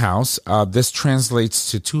in the House. This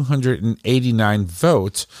translates to 289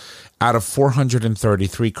 votes out of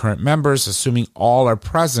 433 current members, assuming all are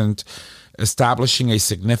present, establishing a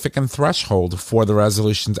significant threshold for the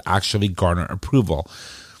resolution to actually garner approval.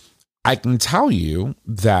 I can tell you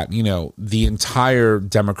that, the entire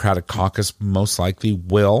Democratic caucus most likely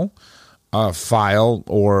will file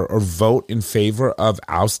or vote in favor of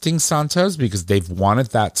ousting Santos, because they've wanted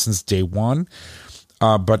that since day one.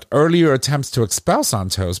 But earlier attempts to expel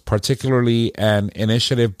Santos, particularly an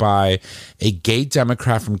initiative by a gay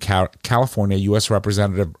Democrat from California, U.S.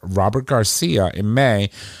 Representative Robert Garcia, in May,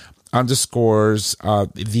 underscores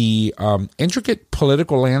the intricate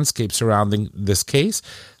political landscape surrounding this case.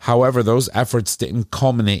 However, those efforts didn't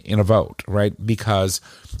culminate in a vote, right? Because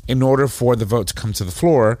in order for the vote to come to the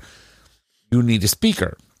floor, you need a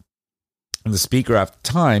speaker. And the speaker at the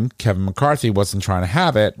time, Kevin McCarthy, wasn't trying to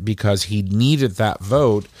have it because he needed that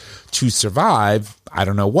vote to survive, I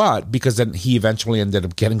don't know what, because then he eventually ended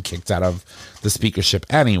up getting kicked out of the speakership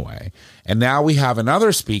anyway. And now we have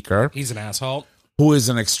another speaker. He's an asshole. Who is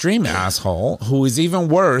an extreme asshole, who is even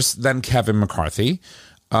worse than Kevin McCarthy.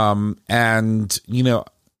 And,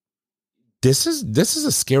 this is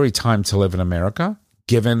a scary time to live in America,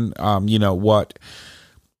 given,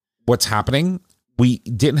 what's happening. We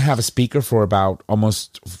didn't have a speaker for about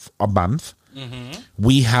almost a month. Mm-hmm.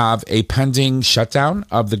 We have a pending shutdown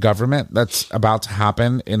of the government that's about to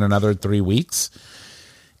happen in another 3 weeks.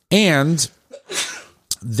 And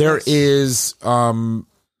there is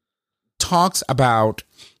talks about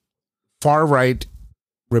far-right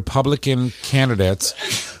Republican candidates.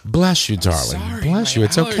 Bless you, darling. Sorry, bless you.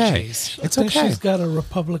 It's allergies. Okay. It's I think okay. she's got a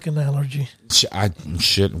Republican allergy.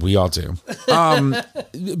 We all do.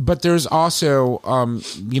 But there's also,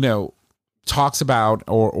 talks about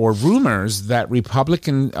or rumors that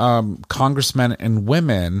Republican congressmen and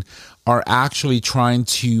women are actually trying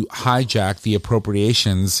to hijack the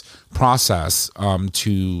appropriations process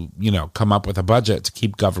to, come up with a budget to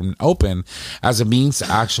keep government open as a means to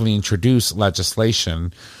actually introduce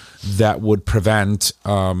legislation that would prevent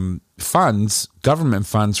government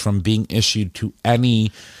funds from being issued to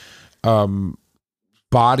any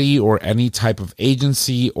body or any type of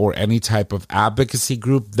agency or any type of advocacy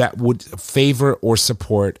group that would favor or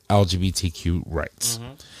support LGBTQ rights.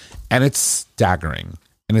 And it's staggering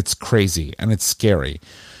and it's crazy and it's scary.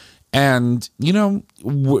 And, you know,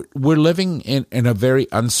 we're living in a very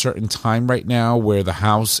uncertain time right now where the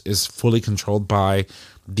House is fully controlled by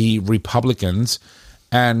the Republicans,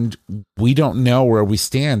 and we don't know where we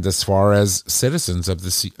stand as far as citizens of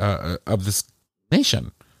this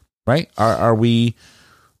nation, right? Are we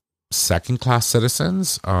second-class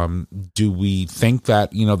citizens? Do we think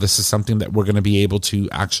that, you know, this is something that we're going to be able to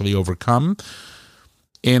actually overcome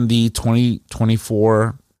in the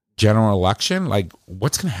 2024 general election? Like,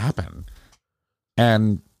 what's going to happen?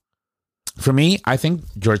 And for me, I think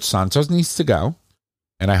George Santos needs to go,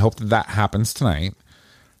 and I hope that happens tonight.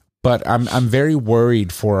 But I'm very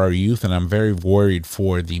worried for our youth, and I'm very worried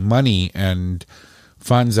for the money and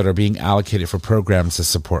funds that are being allocated for programs to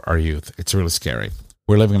support our youth. It's really scary.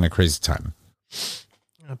 We're living in a crazy time.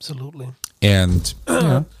 Absolutely. And you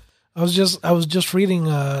know, I was just reading.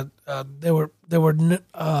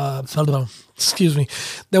 Excuse me.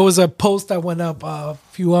 There was a post that went up a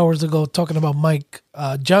few hours ago talking about Mike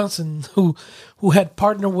Johnson, who had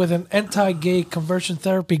partnered with an anti-gay conversion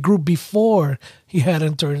therapy group before he had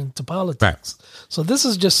entered into politics. Right. So this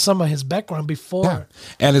is just some of his background before. yeah.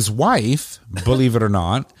 And his wife, believe it or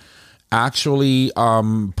not, actually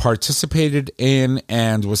participated in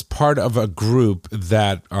and was part of a group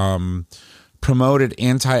that promoted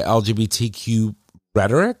anti-LGBTQ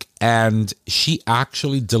rhetoric, and she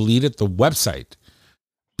actually deleted the website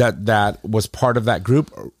that was part of that group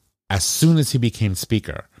as soon as he became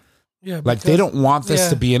speaker. Yeah, Like, they don't want this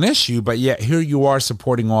to be an issue, but yet here you are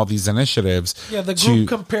supporting all these initiatives. Yeah, the group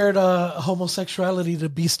compared homosexuality to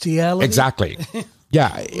bestiality. Exactly.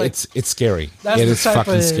 Yeah, Like, it's scary. That's It the is type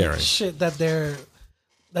fucking of scary. shit that they're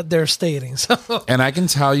stating. So And I can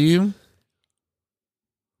tell you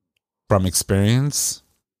from experience,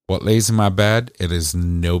 what lays in my bed, it is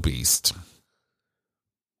no beast.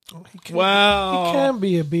 he Wow. can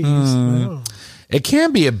be a beast. man. It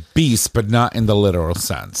can be a beast, but not in the literal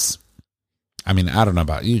sense. I mean, I don't know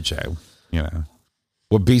about you, Jay. You know,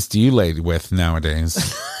 what beast do you lay with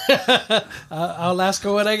nowadays? I'll ask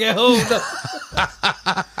her when I get home.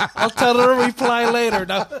 I'll tell her to reply later.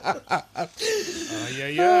 No.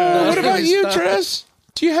 What about you, Trish?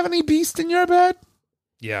 Do you have any beast in your bed?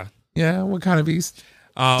 Yeah. Yeah, what kind of beast?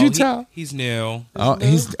 Oh, Do tell. He's new. He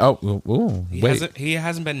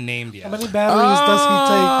hasn't been named yet. How many batteries does he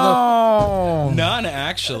take? No. None,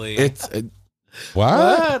 actually. It's what?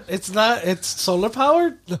 What? It's not. It's solar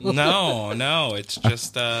powered. No. It's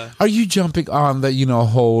just. Are you jumping on the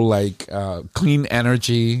whole like clean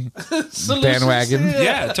energy bandwagon?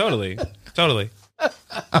 Yeah, totally. Oh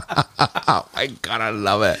my god, I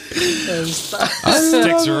love it.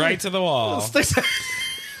 Sticks right to the wall.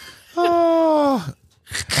 Oh, I'm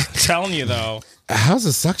telling you though. how's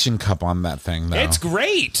the suction cup on that thing though? It's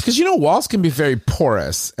great. Because walls can be very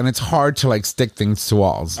porous, and it's hard to like stick things to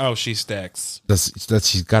walls. Oh, she sticks. Does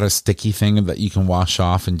she's got a sticky thing that you can wash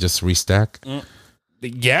off and just restick?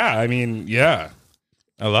 Yeah, I mean, yeah.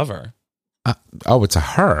 I love her. It's a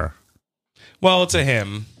her. Well, it's a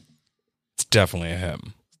him. It's definitely a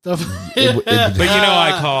him. It- But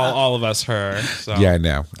I call all of us her. So. yeah, I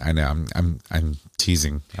know. I'm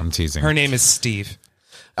teasing. Her name is Steve.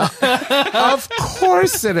 Of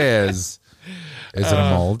course it is. Is it a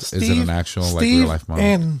mold? Is it an actual like real life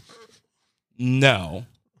mold? No.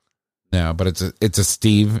 No, but it's a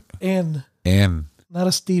Steve N. N. Not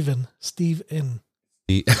a Steven. Steve N.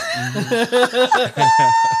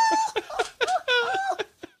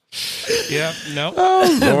 Yeah. No.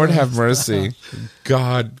 Oh, Lord have mercy.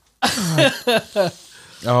 God.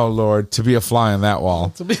 Oh, Lord. To be a fly on that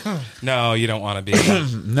wall. No, you don't want to be.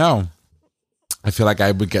 No. I feel like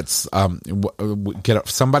I would get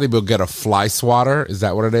somebody will get a fly swatter. Is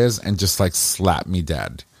that what it is? And just like slap me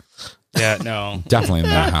dead. Yeah, no. Definitely in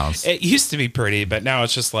that house. It used to be pretty, but now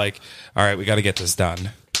it's just like, all right, we got to get this done.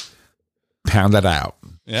 Pound it out.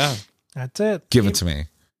 Yeah. That's it. Give it to me.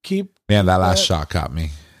 Keep That last shot got me.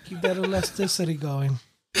 keep that elasticity going.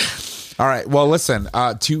 All right. Well, listen,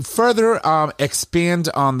 to further expand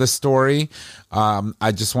on the story,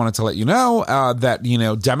 I just wanted to let you know that,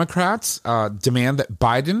 Democrats demand that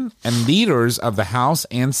Biden and leaders of the House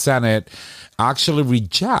and Senate actually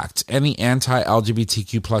reject any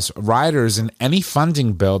anti-LGBTQ plus riders in any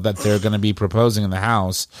funding bill that they're going to be proposing in the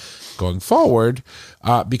House going forward,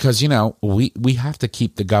 because, we have to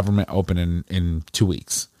keep the government open in 2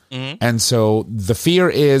 weeks. And so the fear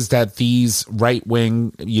is that these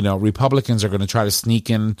right-wing, Republicans are going to try to sneak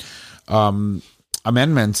in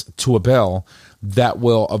amendments to a bill that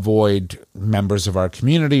will avoid members of our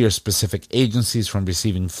community or specific agencies from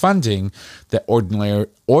receiving funding that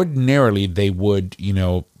ordinarily they would,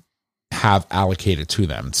 have allocated to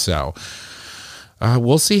them. So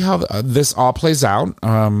we'll see how this all plays out.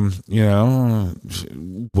 Will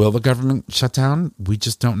the government shut down? We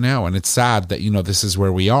just don't know. And it's sad that, this is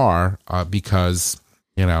where we are because,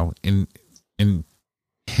 in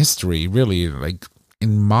history, really, like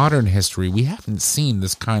in modern history, we haven't seen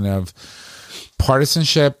this kind of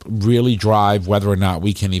partisanship really drive whether or not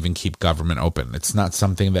we can even keep government open. It's not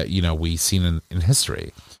something that, we've seen in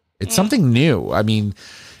history. It's something new. I mean,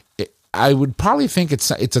 I would probably think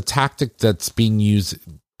it's a tactic that's being used,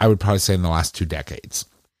 I would probably say, in the last 2 decades.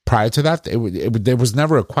 Prior to that, there was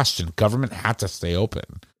never a question. Government had to stay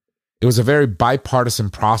open. It was a very bipartisan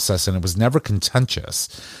process, and it was never contentious.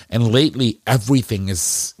 And lately, everything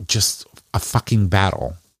is just a fucking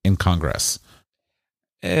battle in Congress.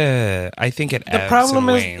 I think it The ebbs problem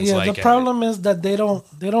and is, wanes. the problem is that they don't.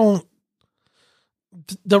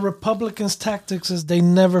 The Republicans' tactics is they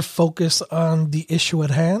never focus on the issue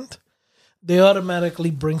at hand. They automatically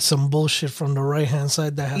bring some bullshit from the right hand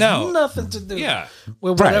side that has nothing to do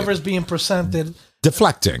with whatever's being presented.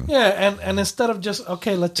 Deflecting. Yeah, and instead of just,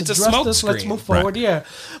 okay, let's It's a address smoke this, let's screen. move forward. Right. Yeah.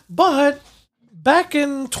 But back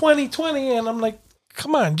in 2020, and I'm like,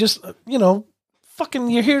 come on, just, fucking,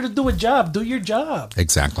 you're here to do a job. Do your job.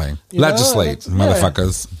 Exactly. You know, Legislate,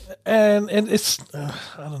 motherfuckers. And it's, I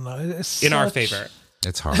don't know. It's in our favor.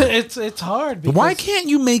 It's hard. It's hard. Because, Why can't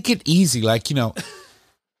you make it easy? Like,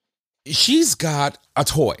 she's got a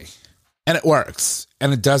toy and it works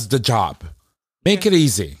and it does the job. Make it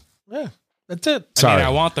easy. Yeah, that's it. Sorry. I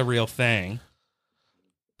want the real thing,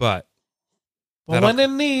 but But when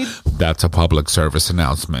in need, That's a public service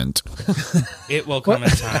announcement. it will come in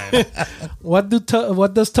time. what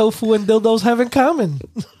does tofu and dildos have in common?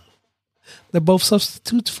 They're both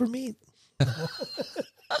substitutes for meat.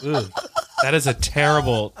 Ooh, that is a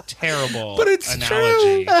terrible, terrible But it's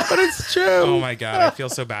analogy. true. But it's true. Oh my God, I feel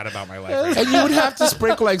so bad about my life right now. And you would have to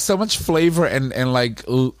sprinkle like so much flavor and like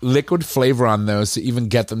liquid flavor on those to even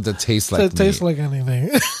get them to taste like It tastes meat. like anything.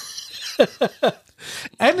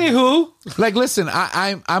 Anywho, Like, listen,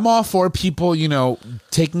 I'm all for people,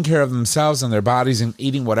 taking care of themselves and their bodies and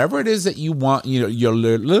eating whatever it is that you want, your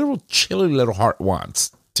little chilly little heart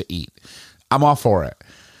wants to eat. I'm all for it.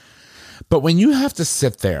 But when you have to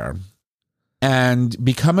sit there and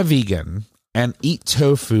become a vegan and eat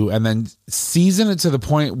tofu and then season it to the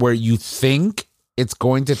point where you think it's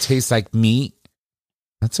going to taste like meat,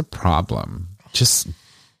 that's a problem. Just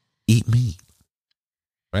eat meat,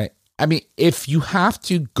 right? I mean, if you have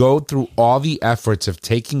to go through all the efforts of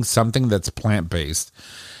taking something that's plant-based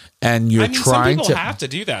and you're trying some people to have to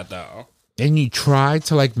do that though. and you try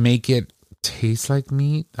to like make it taste like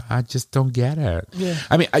meat, I just don't get it. Yeah.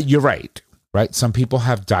 I mean, you're right? Some people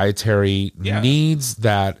have dietary needs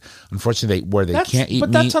that, unfortunately, where they can't eat but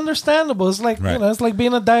meat. that's understandable. It's like Right. it's like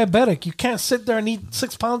being a diabetic. You can't sit there and eat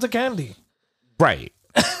 6 pounds of candy. Right.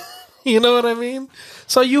 You know what I mean?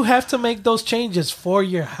 So you have to make those changes for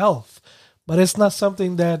your health, but it's not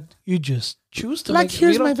something that you just choose to Like, make.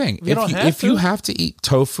 here's my thing: if you have to eat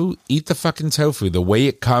tofu, eat the fucking tofu the way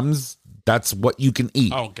it comes. That's what you can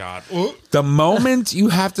eat. Oh God. The moment you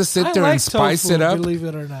have to sit there and spice tofu, it up, believe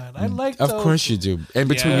it or not, I like. of tofu. course you do. In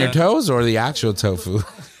between Yeah. your toes or the actual tofu.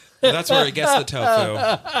 That's where it gets the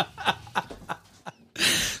tofu.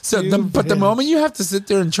 So, but the moment you have to sit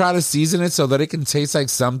there and try to season it so that it can taste like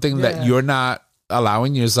something Yeah. that you're not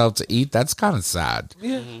allowing yourself to eat, that's kind of sad.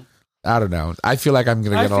 Yeah. I don't know. I feel like I'm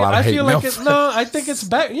going to get a lot of hate mail. I think it's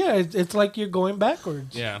back. Yeah, it's like you're going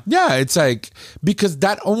backwards. Yeah. Yeah, it's like, because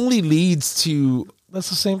that only leads to That's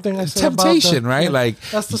the same thing I say temptation, about right? Like,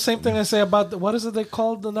 that's the same thing I say about what is it they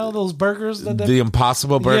called now? Those burgers that the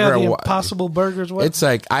Impossible Burger. Yeah, the or what- Impossible Burgers. What? It's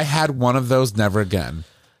like, I had one of those, never again.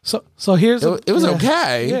 So here's It was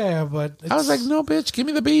okay. Yeah, but I was like, no, bitch, give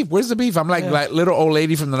me the beef. Where's the beef? I'm like little old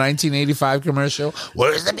lady from the 1985 commercial.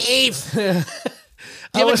 Where's the beef?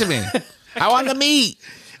 Give it to me. I want the meat.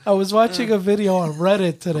 I was watching a video on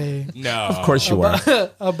Reddit today No. Of course you are.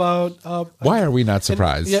 about Why are we not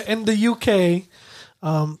surprised? in the UK.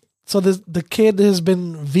 So the kid has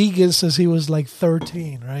been vegan since he was like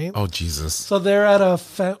 13, right? Oh, Jesus. So they're at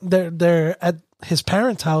they're at his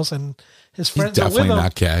parents' house and his He's friends are with definitely him.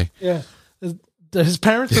 not gay. Yeah. His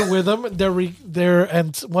parents are with him. They're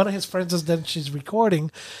and one of his friends is then she's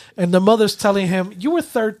recording, and the mother's telling him, "You were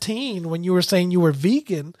 13 when you were saying you were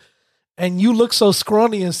vegan, and you look so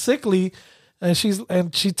scrawny and sickly." And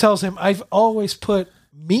she tells him, "I've always put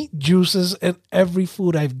meat juices in every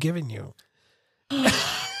food I've given you."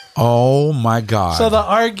 Oh my God. So the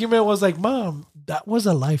argument was like, "Mom, that was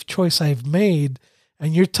a life choice I've made.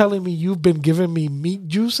 And you're telling me you've been giving me meat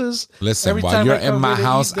juices? Listen, every while time you're I come in my here to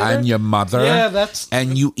house, eat dinner? I'm your mother. Yeah,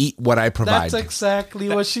 and you eat what I provide. that's exactly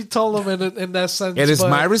what she told him in that sense. It is but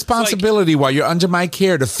my responsibility while you're under my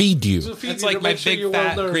care to feed you. to feed It's you to like my make sure big you're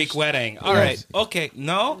fat well-nourished. Greek wedding. All right, okay,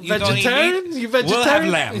 no, you don't eat Vegetarian? meat. You We'll have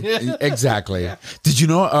vegetarian? lamb. Exactly. Did you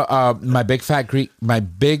know my big fat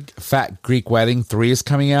Greek wedding 3 is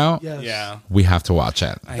coming out? Yes. Yeah, We have to watch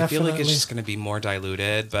it. I feel like Definitely. it's just going to be more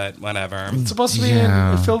diluted, but whatever. It's supposed to be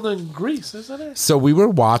filmed in Greece, isn't it? So we were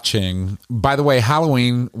watching. By the way,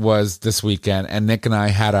 Halloween was this weekend, and Nick and I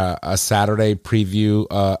had a Saturday preview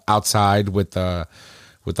outside with the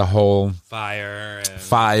whole Fire.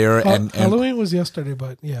 and Halloween was yesterday,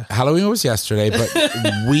 but yeah. Halloween was yesterday, but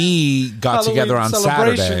we got together on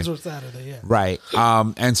celebrations Saturday. were Saturday, yeah. Right.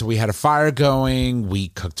 And so we had a fire going. We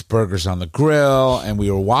cooked burgers on the grill, and we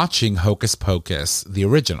were watching Hocus Pocus, the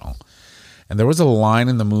original. And there was a line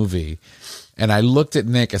in the movie, and I looked at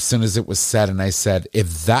Nick as soon as it was said, and I said,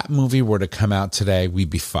 if that movie were to come out today, we'd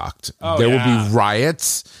be fucked. There would be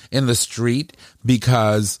riots in the street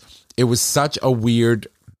because it was such a weird...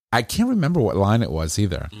 I can't remember what line it was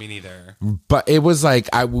either. Me neither. But it was like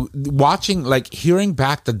watching, like hearing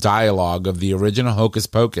back the dialogue of the original Hocus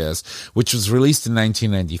Pocus, which was released in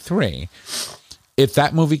 1993. If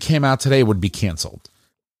that movie came out today, it would be canceled.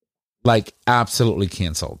 Like absolutely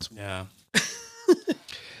canceled. Yeah.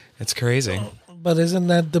 It's crazy. But isn't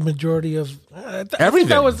that the majority of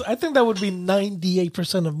Everything. I think that would be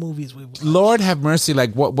 98% of movies we watch. Lord have mercy.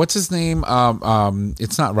 Like what's his name?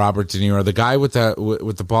 It's not Robert De Niro. The guy with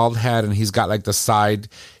the bald head, and he's got like the side.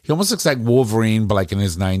 He almost looks like Wolverine, but like in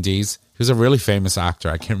his 90s. He was a really famous actor.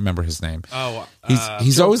 I can't remember his name. Oh,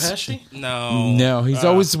 he's Joe always Pesci? no. He's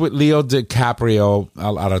always with Leo DiCaprio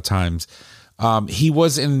a lot of times. He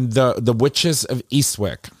was in the Witches of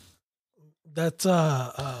Eastwick. That's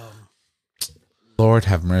Lord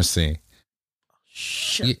have mercy.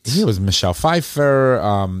 shit. He was Michelle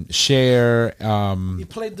Pfeiffer, Cher. He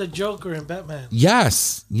played the Joker in Batman.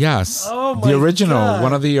 Yes. Oh my the original, God.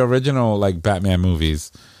 one of the original like Batman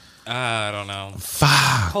movies. I don't know. Fuck.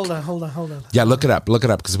 Hold on. Yeah, look it up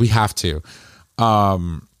because we have to.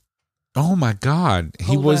 Oh my God,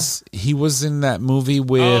 he was in that movie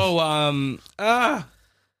with.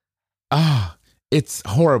 It's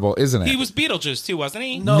horrible, isn't it? He was Beetlejuice too, wasn't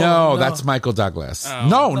he? No. That's Michael Douglas. Oh.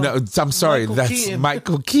 No, I'm sorry, Michael that's Keaton.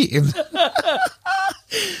 Michael Keaton.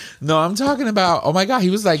 No, I'm talking about. Oh my God, he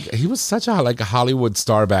was such a Hollywood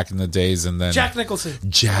star back in the days, and then Jack Nicholson.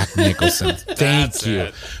 Thank That's you.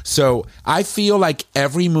 it. So I feel like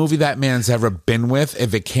every movie that man's ever been with,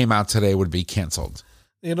 if it came out today, would be canceled.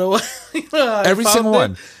 You know what? I Every found single it.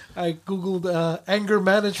 one. I googled anger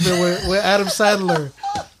management with Adam Sandler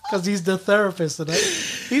because he's the therapist. And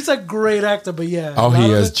he's a great actor, but yeah. Oh, a lot he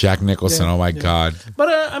of is it- Jack Nicholson. yeah, Oh my yeah. God. But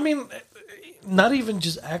I mean, not even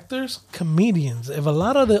just actors, comedians. If a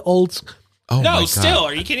lot of the old Oh my No, God. still.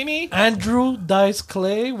 Are you kidding me? Andrew Dice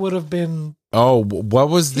Clay would have been. Oh, what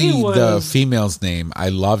was the He was- female's name? I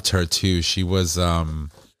loved her too. She was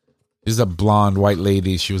she's a blonde white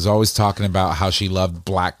lady. She was always talking about how she loved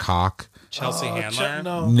black cock. Chelsea Handler.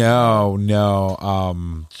 No.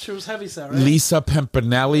 She was heavyset, right? Lisa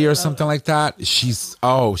Pimpinelli or something like that. She was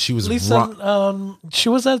Lisa, she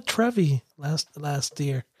was at Trevi last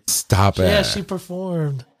year. Stop it. Yeah, she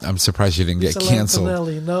performed. I'm surprised she didn't get Lisa canceled.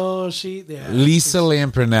 Lampanelli. No, she. Yeah, Lisa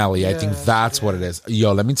Lampanelli, I think Yeah, that's what it is.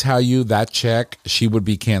 Yo, let me tell you, that chick, she would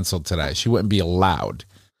be canceled today. She wouldn't be allowed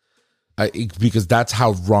because that's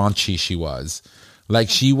how raunchy she was. Like,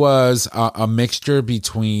 she was a mixture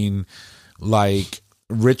between, like,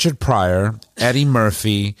 Richard Pryor, Eddie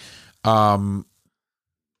Murphy,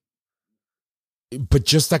 but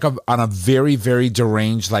just like on a very, very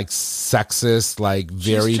deranged, like sexist, like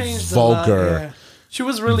very She's changed a lot, vulgar. yeah. She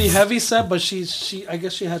was really heavy set, but she I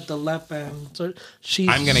guess she had the lap band. So she's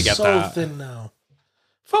I'm gonna get so that. thin now.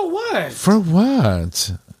 For what? For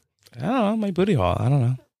what? I don't know. My booty hole. I don't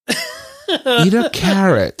know. Eat a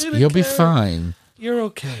carrot. Eat a You'll be carrot. fine. You're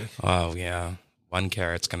okay. Oh, yeah. 1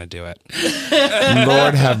 carrot's going to do it.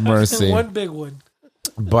 Lord have mercy. One big one.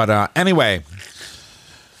 But anyway,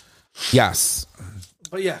 yes.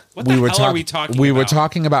 But yeah, What the hell are we talking about? We were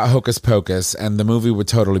talking about Hocus Pocus, and the movie would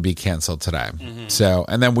totally be canceled today. Mm-hmm. So,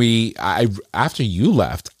 and then after you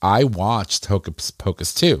left, I watched Hocus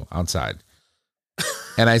Pocus 2 outside.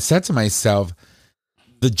 And I said to myself,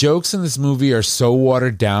 the jokes in this movie are so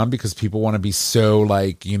watered down because people want to be so,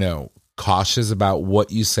 like, cautious about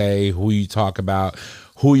what you say, who you talk about,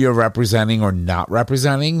 who you're representing or not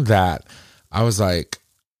representing, that I was like,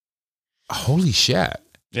 holy shit.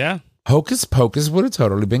 Yeah. Hocus Pocus would have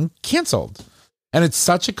totally been canceled. And it's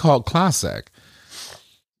such a cult classic.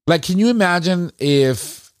 Like, can you imagine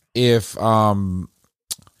if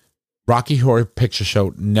Rocky Horror Picture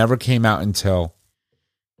Show never came out until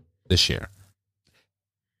this year?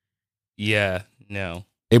 Yeah, no.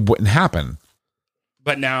 It wouldn't happen.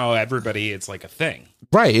 But now everybody, it's like a thing.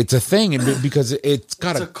 Right, it's a thing, and because it's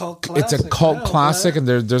got It's a cult classic. it's a cult now, classic, yeah. and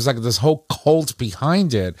there's like this whole cult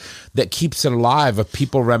behind it that keeps it alive, of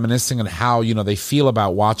people reminiscing on how they feel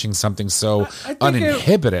about watching something so I think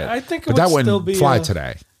uninhibited. I think it but would that still wouldn't be fly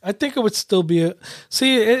today. I think it would still be a.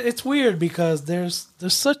 See, it's weird because there's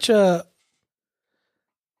such a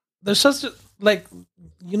like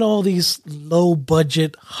these low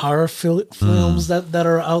budget horror films that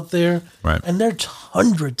are out there, Right. and there's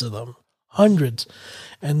hundreds of them,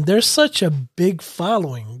 and there's such a big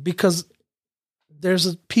following because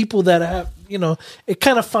there's people that have it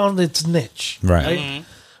kind of found its niche, Right.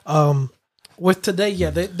 With today,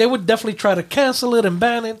 yeah, they would definitely try to cancel it and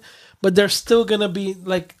ban it, but there's still gonna be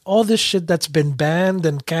like all this shit that's been banned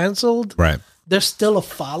and canceled. Right. There's still a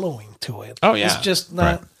following to it. Oh, yeah. It's just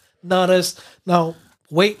not as now.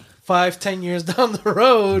 Wait 5-10 years down the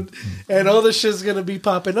road, and all this shit's gonna be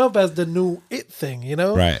popping up as the new it thing.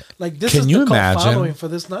 Right. Like this Can is you the cult imagine- following for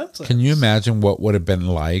this nonsense. Can you imagine what would have been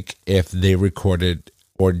like if they recorded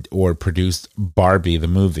or produced Barbie, the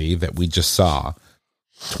movie that we just saw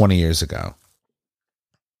 20 years ago?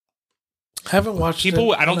 I haven't watched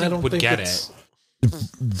People, it. I don't and think would get it's-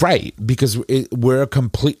 Right, because we're a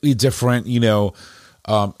completely different,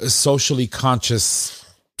 socially conscious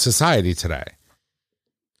society today.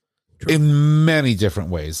 In many different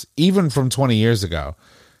ways, even from 20 years ago.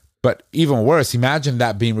 But even worse, imagine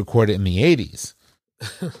that being recorded in the 80s.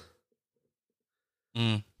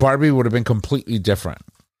 Barbie would have been completely different.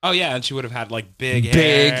 Oh, yeah, and she would have had like big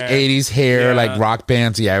hair. 80s hair, Yeah. like rock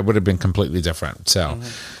bands. Yeah, it would have been completely different. So,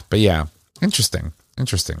 but yeah, interesting.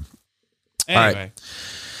 Anyway. right.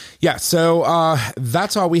 Yeah, so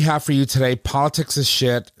that's all we have for you today. Politics is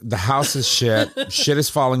shit. The house is shit. Shit is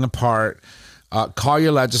falling apart. Call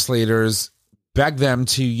your legislators, beg them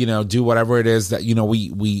to, do whatever it is that,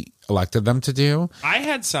 we elected them to do. I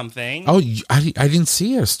had something. Oh, I didn't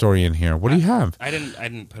see a story in here. What do you have? I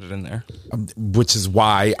didn't put it in there. Which is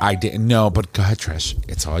why I didn't know, but go ahead, Trish.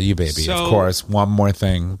 It's all you, baby. So- of course. One more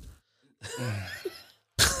thing.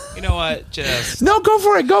 You know what? Just No, go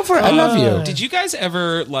for it. Go for it. I love you. Did you guys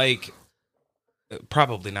ever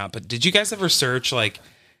probably not, but did you guys ever search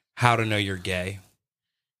how to know you're gay?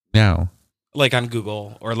 No. On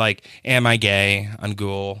Google, or am I gay on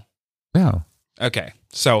Google? No. Okay.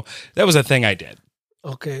 So that was a thing I did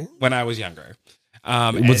Okay. when I was younger.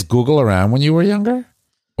 Was Google around when you were younger?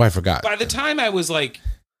 Oh, I forgot. By the time I was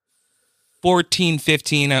 14,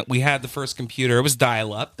 15, we had the first computer. It was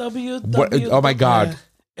dial-up. What- oh my God.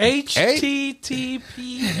 HTTPS.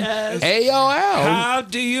 AOL. How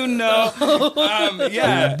do you know?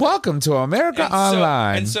 Yeah. Welcome to America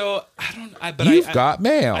Online. And so I don't. You've got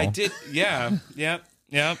mail. I did. Yeah. Yep.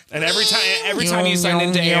 Yep. And every time you signed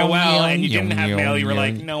into AOL and you didn't have mail, you were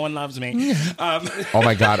like, "No one loves me." Oh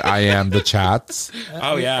my God, I am the chats.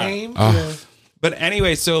 Oh yeah. AIM, Oh. yeah. But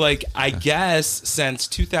anyway, so I guess since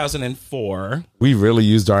 2004. We really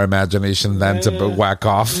used our imagination then to whack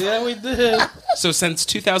off. Yeah, we did. So since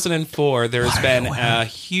 2004, there's been a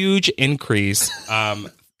huge increase,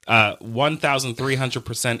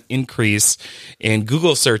 1,300% increase in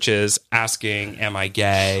Google searches asking, "Am I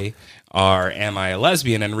gay?" or "Am I a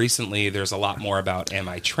lesbian?" And recently, there's a lot more about, "Am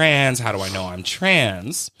I trans? How do I know I'm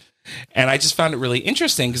trans?" And I just found it really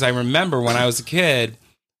interesting because I remember when I was a kid,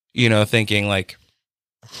 thinking "Am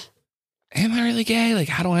I really gay?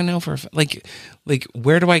 How do I know for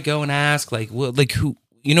where do I go and ask? Who?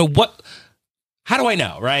 What? How do I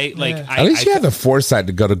know? Right? Yeah. At least you had the foresight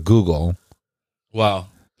to go to Google. Well,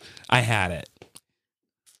 I had it.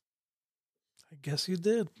 I guess you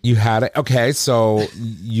did. You had it. Okay, so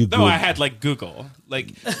you. No, I had Google.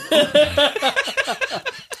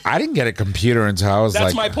 I didn't get a computer until I was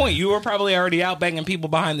That's my point. You were probably already out banging people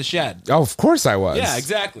behind the shed. Oh, of course I was. Yeah,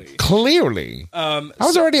 exactly. Clearly, I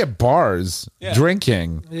was already at bars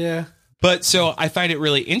drinking. Yeah. But so I find it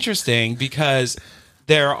really interesting because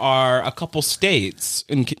there are a couple states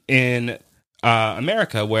in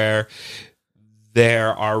America where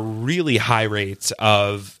there are really high rates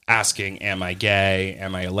of asking, "Am I gay?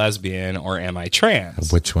 Am I a lesbian? Or am I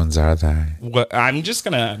trans?" Which ones are they? What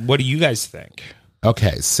do you guys think?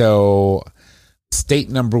 Okay, so state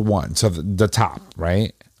number one, so the top,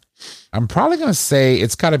 right? I'm probably going to say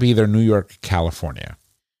it's got to be either New York, California.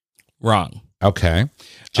 Wrong. Okay.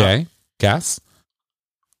 Jay, guess?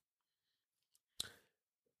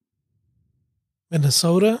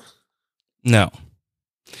 Minnesota. No.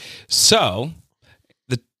 So,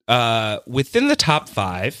 within the top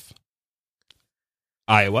 5,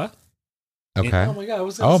 Iowa. Okay. Oh my God! I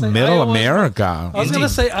was gonna say Middle Iowa's America. I was going to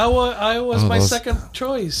say Iowa's my second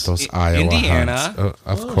choice. Those Iowa Indiana. hunts.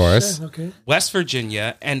 Of course. Shit, okay. West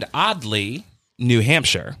Virginia, and oddly, New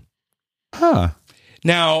Hampshire. Huh.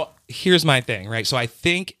 Now, here's my thing, right? So I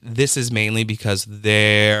think this is mainly because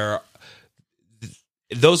those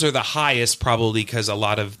are the highest, probably because a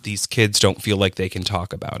lot of these kids don't feel like they can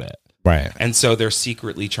talk about it. Right. And so they're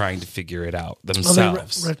secretly trying to figure it out Oh,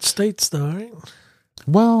 themselves. red states, though, right?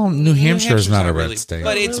 Well, New Hampshire is not a red really, state.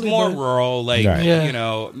 but it's Really, more but- rural, like, Right. Yeah. you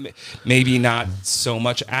know, maybe not so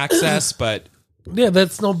much access, but Yeah,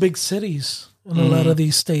 that's no big cities in a lot of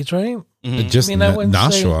these states, right? Just I mean, I wouldn't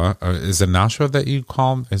Nashua. Is it Nashua that you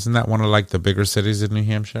call? Isn't that one of like the bigger cities in New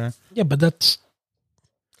Hampshire? Yeah, but that's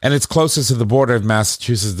And it's closer to the border of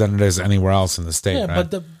Massachusetts than it is anywhere else in the state, yeah, right?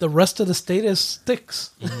 but the rest of the state is sticks.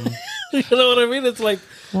 You know what I mean? It's like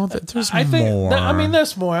well, there's I think more. I mean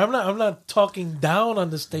there's more. I'm not talking down on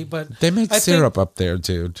the state, but they make I syrup up there,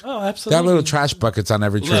 dude. Oh, They absolutely. have little trash buckets on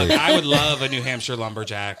every tree. look, I would love a New Hampshire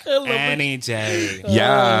lumberjack any day.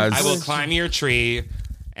 Yes. I will climb your tree,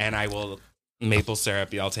 and I will maple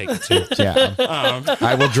syrup. I'll take it too. Yeah.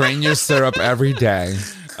 I will drain your syrup every day.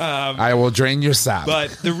 I will drain your sap. But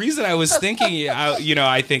the reason I was thinking,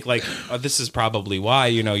 I think like this is probably why,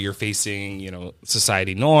 you're facing,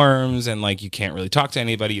 society norms and like you can't really talk to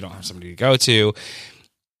anybody. You don't have somebody to go to.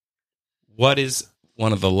 What is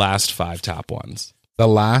one of the last 5 top ones? The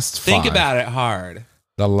last 5. Think about it hard.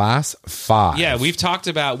 The last 5. Yeah, we've talked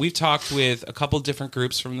with a couple different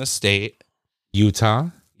groups from the state. Utah.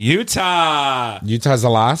 Utah's the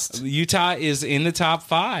last? Utah is in the top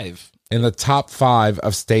 5. In the top 5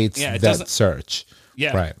 of states Yeah, it that doesn't- search.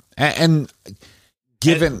 Yeah. Right. And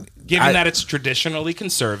given that it's traditionally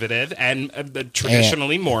conservative and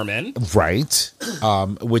traditionally Mormon. right,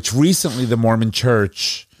 which recently the Mormon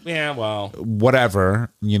Church, Yeah, well, whatever,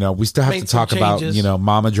 we still have Made to talk some about, changes.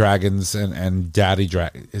 Mama dragons and daddy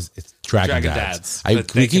it's dragon Dragon dads. dads, but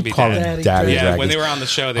We they can keep be calling daddy. daddy yeah, dragons. when they were on the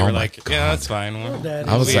show, they Oh were my like, God. yeah, that's fine. daddy.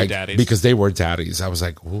 I was We are like, daddies. because they were daddies. I was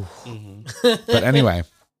like, ooh. But anyway,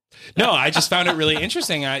 No, I just found it really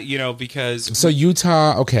interesting, because so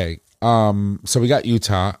Utah, okay. So we got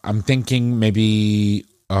Utah. I'm thinking maybe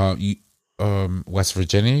West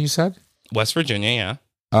Virginia, you said? West Virginia,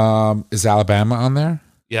 yeah. Is Alabama on there?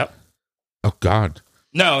 Yep. Oh God.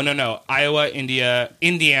 No. Iowa,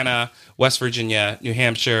 Indiana, West Virginia, New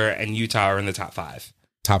Hampshire, and Utah are in the top 5.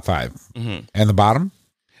 Top 5. And the bottom?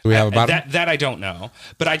 Do we have a bottom? That I don't know,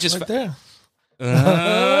 but I just right there.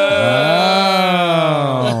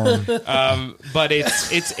 but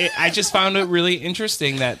I just found it really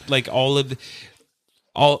interesting that like all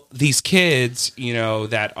these kids,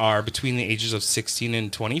 that are between the ages of 16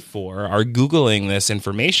 and 24 are Googling this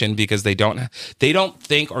information because they don't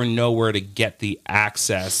think or know where to get the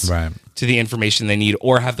access Right. to the information they need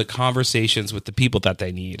or have the conversations with the people that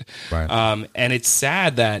they need. Right. And it's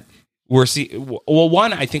sad that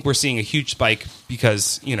I think we're seeing a huge spike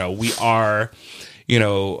because, we are,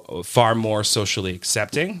 far more socially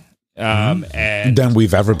accepting. And Than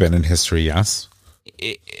we've ever been in history, yes.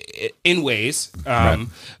 in ways, Right.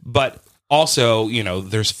 but also,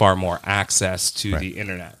 there's far more access to the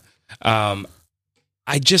internet.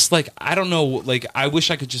 I just I don't know, I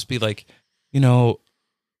wish I could just be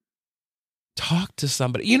talk to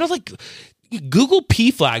somebody, Google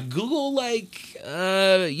PFLAG, Google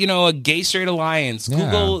a gay straight alliance, Yeah.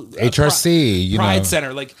 Google HRC, Pride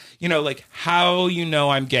Center, how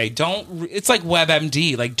I'm gay. It's like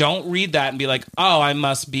WebMD, don't read that and be like, oh, I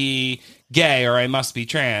must be gay or I must be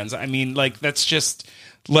trans. I mean, that's just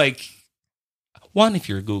one, if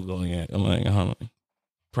you're Googling it, I'm like, oh,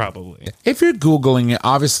 probably. If you're Googling it,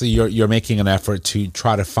 obviously you're making an effort to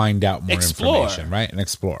try to find out more Explore. information, right? And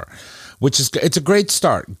explore, it's a great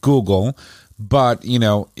start, Google. But,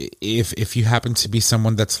 if you happen to be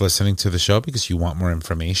someone that's listening to the show because you want more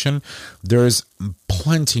information, there's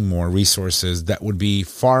plenty more resources that would be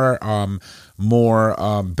far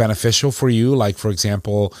more beneficial for you. Like, for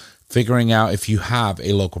example, figuring out if you have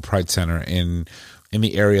a local Pride Center in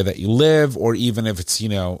the area that you live, or even if it's,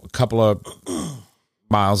 a couple of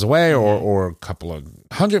miles away or a couple of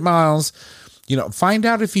 100 miles. Find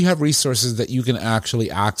out if you have resources that you can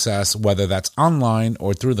actually access, whether that's online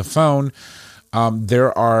or through the phone.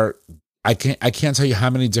 There are, I can't tell you how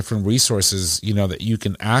many different resources, that you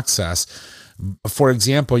can access. For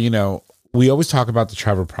example, we always talk about the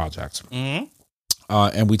Trevor Project. Mm-hmm.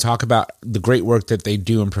 and we talk about the great work that they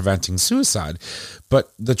do in preventing suicide.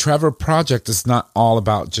 But the Trevor Project is not all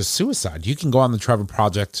about just suicide. You can go on the Trevor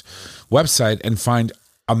Project website and find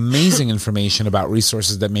amazing information about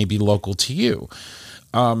resources that may be local to you.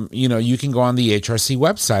 You can go on the HRC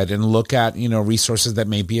website and look at, resources that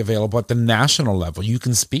may be available at the national level. You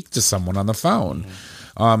can speak to someone on the phone,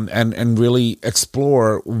 and really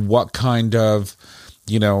explore what kind of,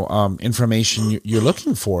 information you're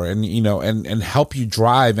looking for, and help you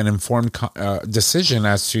drive an informed decision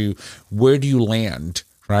as to where do you land,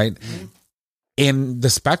 right? Mm-hmm. In the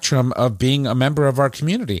spectrum of being a member of our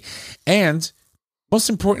community. And most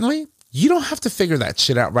importantly, you don't have to figure that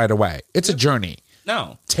shit out right away. It's a journey.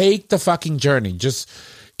 No. Take the fucking journey. Just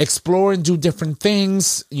explore and do different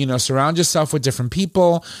things, surround yourself with different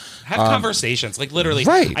people. Have conversations. Like literally,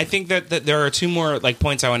 right. I think that there are two more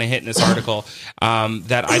points I want to hit in this article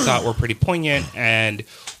that I thought were pretty poignant. And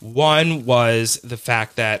one was the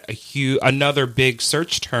fact that another big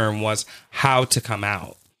search term was how to come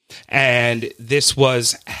out. And this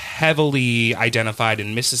was heavily identified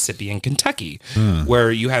in Mississippi and Kentucky,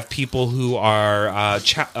 where you have people who are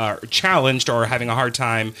challenged or having a hard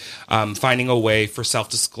time finding a way for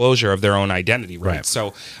self-disclosure of their own identity. Right.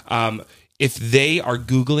 So if they are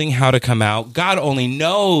Googling how to come out, God only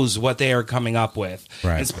knows what they are coming up with,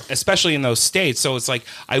 right. Especially in those states. So it's like,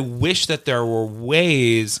 I wish that there were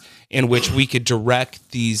ways in which we could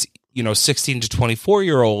direct these 16 to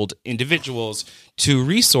 24-year-old individuals to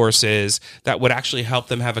resources that would actually help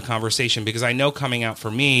them have a conversation. Because I know coming out for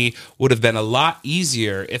me would have been a lot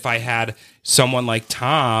easier if I had someone like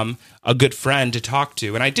Tom, a good friend to talk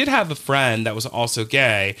to. And I did have a friend that was also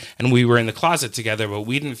gay, and we were in the closet together, but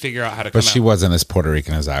we didn't figure out how to come out. But she wasn't as Puerto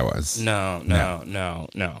Rican as I was. No.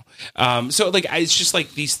 So it's just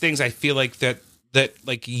like these things I feel like that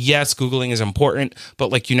yes, Googling is important,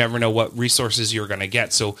 but you never know what resources you're going to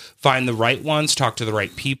get. So find the right ones, talk to the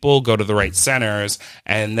right people, go to the right centers.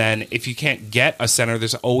 And then if you can't get a center,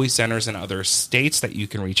 there's always centers in other states that you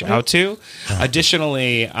can reach out to.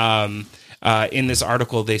 Additionally, in this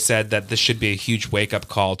article, they said that this should be a huge wake-up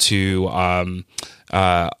call to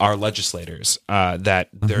our legislators, that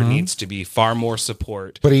there needs to be far more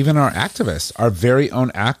support. But even our activists, our very own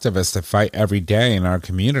activists that fight every day in our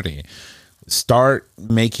community, start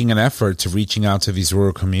making an effort to reaching out to these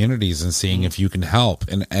rural communities and seeing if you can help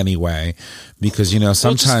in any way, because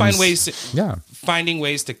sometimes finding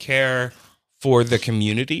ways to care for the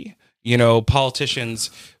community. Politicians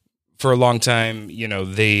for a long time,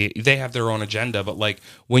 they have their own agenda, but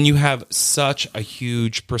when you have such a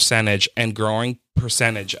huge percentage and growing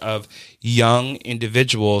percentage of young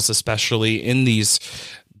individuals, especially in these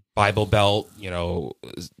Bible Belt,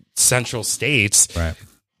 central states, right,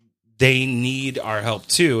 they need our help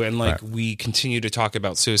too. And we continue to talk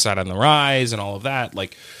about suicide on the rise and all of that.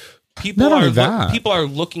 People are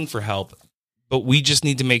looking for help, but we just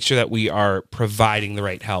need to make sure that we are providing the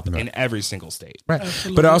right help in every single state. Right.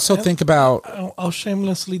 Absolutely. But also think about, I'll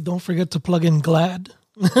shamelessly don't forget to plug in GLAD.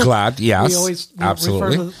 GLAD, yes. We always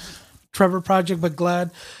absolutely. refer to Trevor Project, but GLAD.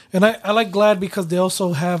 And I like GLAD because they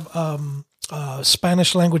also have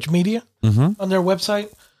Spanish language media on their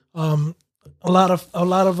website. A lot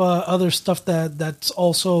of other stuff that's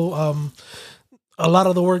also a lot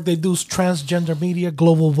of the work they do is transgender media,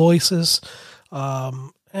 global voices,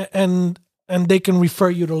 and they can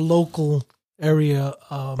refer you to local area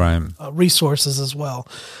resources as well.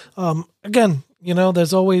 Again,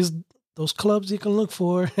 there's always those clubs you can look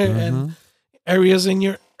for and areas in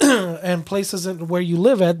your and places where you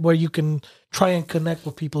live at where you can try and connect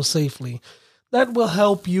with people safely. That will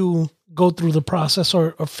help you go through the process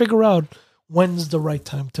or figure out when's the right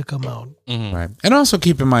time to come out. Right. And also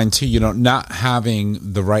keep in mind too, not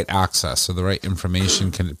having the right access or the right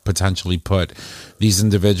information can potentially put these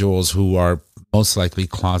individuals who are most likely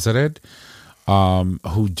closeted,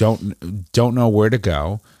 who don't know where to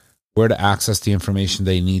go, where to access the information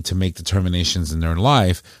they need to make determinations in their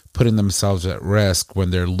life, putting themselves at risk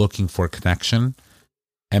when they're looking for connection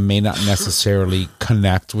and may not necessarily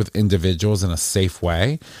connect with individuals in a safe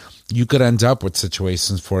way. You could end up with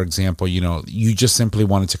situations, for example, you just simply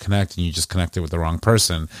wanted to connect and you just connected with the wrong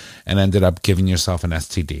person and ended up giving yourself an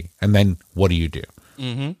STD. And then what do you do?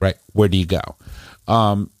 Right? Where do you go?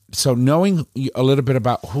 So knowing a little bit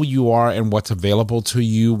about who you are and what's available to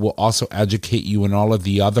you will also educate you in all of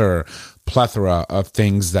the other plethora of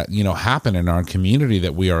things that, happen in our community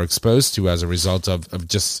that we are exposed to as a result of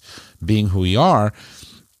just being who we are.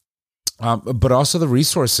 But also the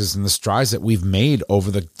resources and the strides that we've made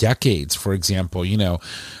over the decades. For example,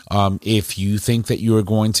 if you think that you are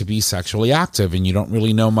going to be sexually active and you don't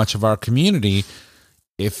really know much of our community,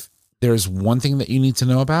 if there's one thing that you need to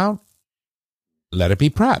know about, let it be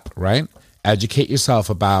PrEP, right? Educate yourself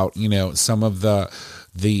about, some of the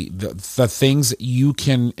things that you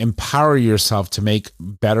can empower yourself to make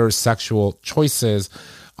better sexual choices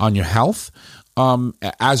on your health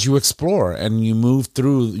as you explore and you move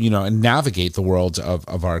through, and navigate the world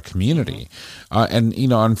of our community.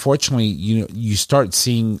 Unfortunately, you start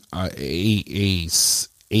seeing a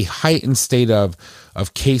heightened state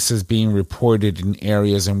of cases being reported in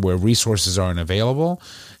areas and where resources aren't available,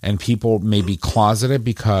 and people may be closeted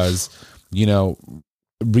because,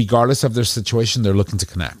 regardless of their situation, they're looking to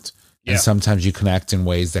connect. Yeah. And sometimes you connect in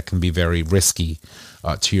ways that can be very risky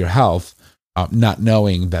to your health, not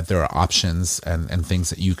knowing that there are options and things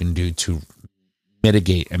that you can do to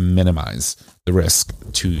mitigate and minimize the risk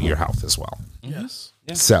to your health as well. Yes.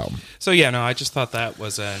 Yeah. So I just thought that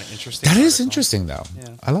was an interesting. That is interesting, though.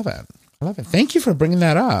 Yeah. I love it. Thank you for bringing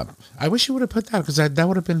that up. I wish you would have put that, because that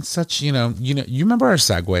would have been such, you remember our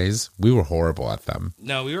segues? We were horrible at them.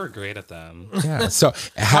 No, we were great at them. Yeah. So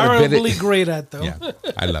horribly great at them. Yeah.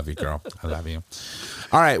 I love you, girl. I love you.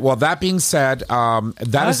 All right. Well, that being said,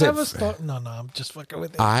 that is it. No, I'm just fucking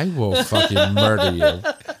with you. I will fucking murder you.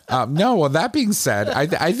 No. Well, that being said,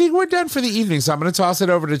 I think we're done for the evening. So I'm going to toss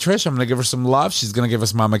it over to Trish. I'm going to give her some love. She's going to give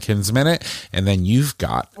us Mama Kim's Minute, and then you've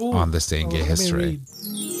got on this day in gay history.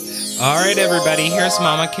 All right, everybody, here's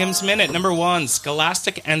Mama Kim's Minute. Number 1,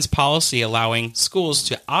 Scholastic ends policy allowing schools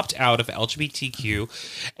to opt out of LGBTQ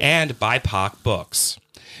and BIPOC books.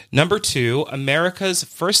 Number 2, America's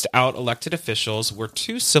first out elected officials were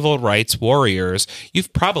 2 civil rights warriors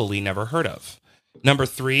you've probably never heard of. Number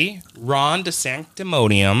 3, Ron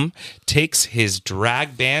DeSanctimonium takes his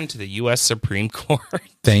drag ban to the U.S. Supreme Court.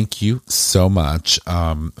 Thank you so much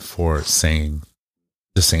for saying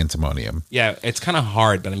DeSanctimonium. Yeah, it's kind of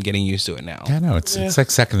hard, but I'm getting used to it now. Yeah, no, it's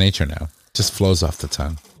like second nature now. Just flows off the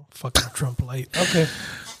tongue. Fucking Trump light. Okay.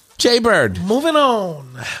 Jaybird. Moving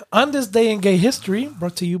on. On this day in gay history,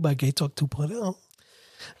 brought to you by GayTalk 2.0.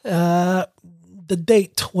 The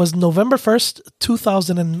date was November 1st,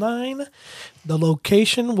 2009. The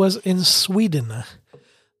location was in Sweden.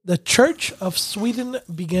 The Church of Sweden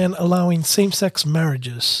began allowing same-sex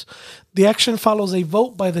marriages. The action follows a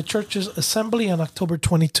vote by the church's assembly on October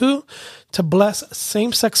 22 to bless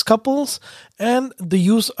same-sex couples and the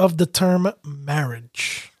use of the term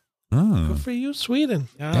marriage. Good for you, Sweden.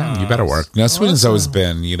 Yeah, you better work. Now, Sweden's always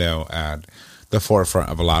been, at the forefront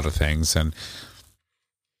of a lot of things. And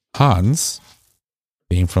Hans,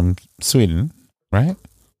 being from Sweden, right?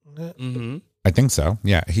 Mm-hmm. I think so.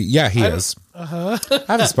 Yeah, he is. I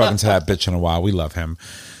haven't spoken to that bitch in a while. We love him.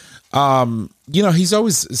 He's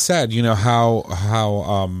always said,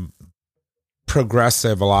 how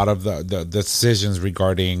progressive a lot of the decisions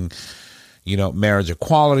regarding, marriage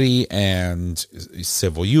equality and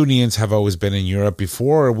civil unions have always been in Europe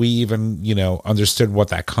before we even, understood what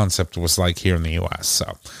that concept was like here in the U.S.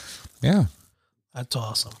 So, yeah. That's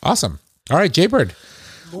awesome. Awesome. All right, Jaybird.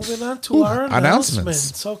 Moving on to our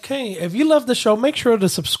announcements. Okay. If you love the show, make sure to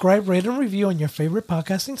subscribe, rate, and review on your favorite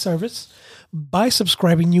podcasting service. By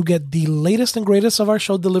subscribing, you get the latest and greatest of our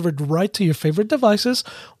show delivered right to your favorite devices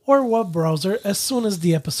or web browser as soon as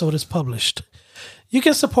the episode is published. You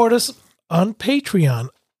can support us on Patreon.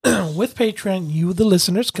 With Patreon, you, the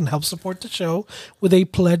listeners, can help support the show with a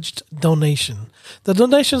pledged donation. The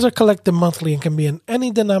donations are collected monthly and can be in any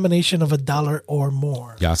denomination of $1 or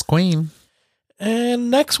more. Yes, Queen. And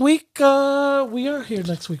next week, we are here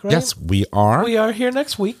next week, right? Yes, we are. We are here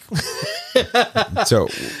next week. So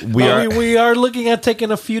we are looking at taking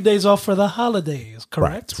a few days off for the holidays,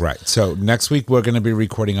 correct? Right. So next week we're going to be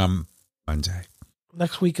recording on Monday.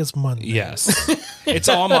 Next week is Monday. Yes. It's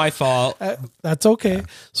all my fault. That's okay. Yeah.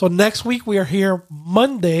 So next week we are here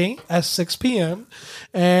Monday at 6 p.m.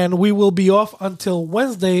 and we will be off until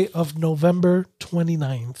Wednesday of November 29th.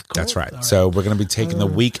 Correct? That's right. Right. So we're going to be taking the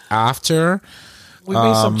week after. We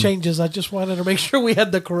made some changes. I just wanted to make sure we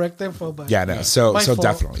had the correct info. But yeah, no. So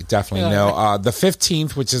definitely. Yeah. No. The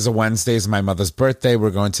 15th, which is a Wednesday, is my mother's birthday.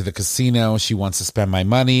 We're going to the casino. She wants to spend my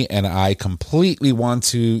money, and I completely want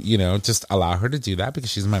to, just allow her to do that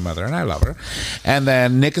because she's my mother and I love her. And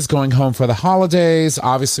then Nick is going home for the holidays.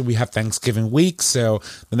 Obviously, we have Thanksgiving week, so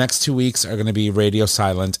the next 2 weeks are going to be radio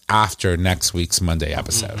silent after next week's Monday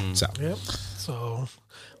episode. Mm-hmm. So. Yep. So.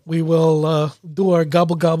 We will do our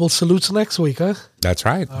gobble gobble salutes next week, huh? That's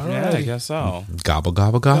right. All yeah, right. I guess so. Gobble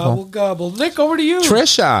gobble gobble. Gobble gobble. Nick, over to you.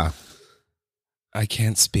 Trisha. I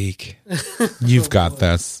can't speak. You've got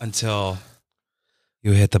this. Until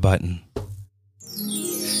you hit the button.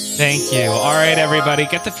 Thank you. All right, everybody.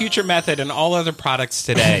 Get the Future Method and all other products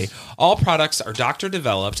today. All products are doctor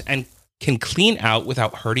developed and can clean out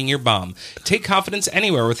without hurting your bum. Take confidence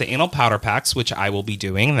anywhere with the anal powder packs, which I will be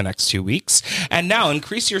doing in the next 2 weeks. And now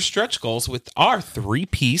increase your stretch goals with our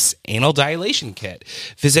 3-piece anal dilation kit.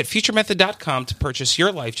 Visit futuremethod.com to purchase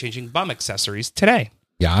your life-changing bum accessories today.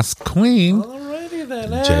 Yes, queen. Alrighty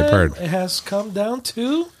then. J Bird. It has come down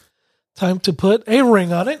to time to put a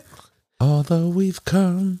ring on it. Although we've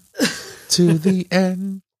come to the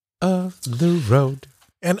end of the road.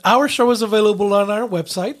 And our show is available on our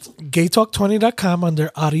website, GayTalk20.com,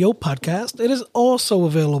 under audio podcast. It is also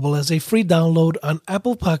available as a free download on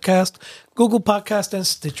Apple Podcast, Google Podcast, and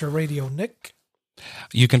Stitcher Radio. Nick?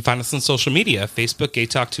 You can find us on social media, Facebook,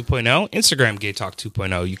 GayTalk 2.0, Instagram, GayTalk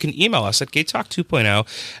 2.0. You can email us at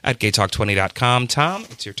GayTalk2.0 at GayTalk20.com. Tom,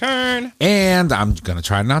 it's your turn. And I'm going to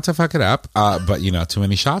try not to fuck it up, but too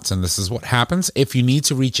many shots, and this is what happens. If you need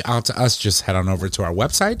to reach out to us, just head on over to our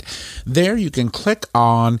website. There you can click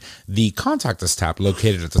on the Contact Us tab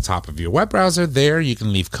located at the top of your web browser. There you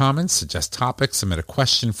can leave comments, suggest topics, submit a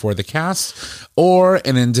question for the cast, or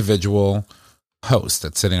an individual host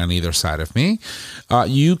that's sitting on either side of me.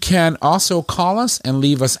 You can also call us and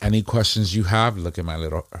leave us any questions you have. Look at my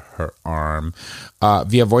her arm.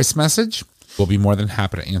 Via voice message. We'll be more than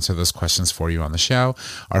happy to answer those questions for you on the show.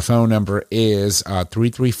 Our phone number is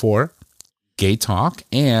 334-GAY-TALK.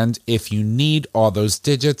 And if you need all those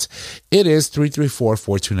digits, it is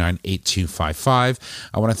 334-429-8255.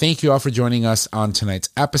 I want to thank you all for joining us on tonight's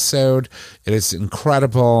episode. It is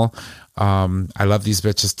incredible. I love these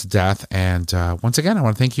bitches to death. And once again, I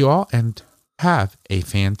want to thank you all and have a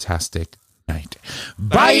fantastic night.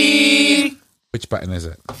 Bye! Which button is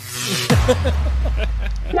it?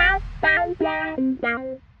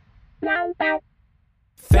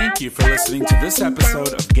 Thank you for listening to this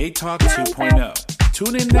episode of Gay Talk 2.0.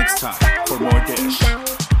 Tune in next time for more dish.